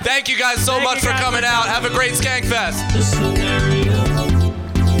 Thank you guys so much you for guys coming for out. coming. Have a great Skankfest. The scenario.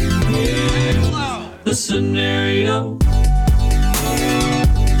 Yeah. The scenario.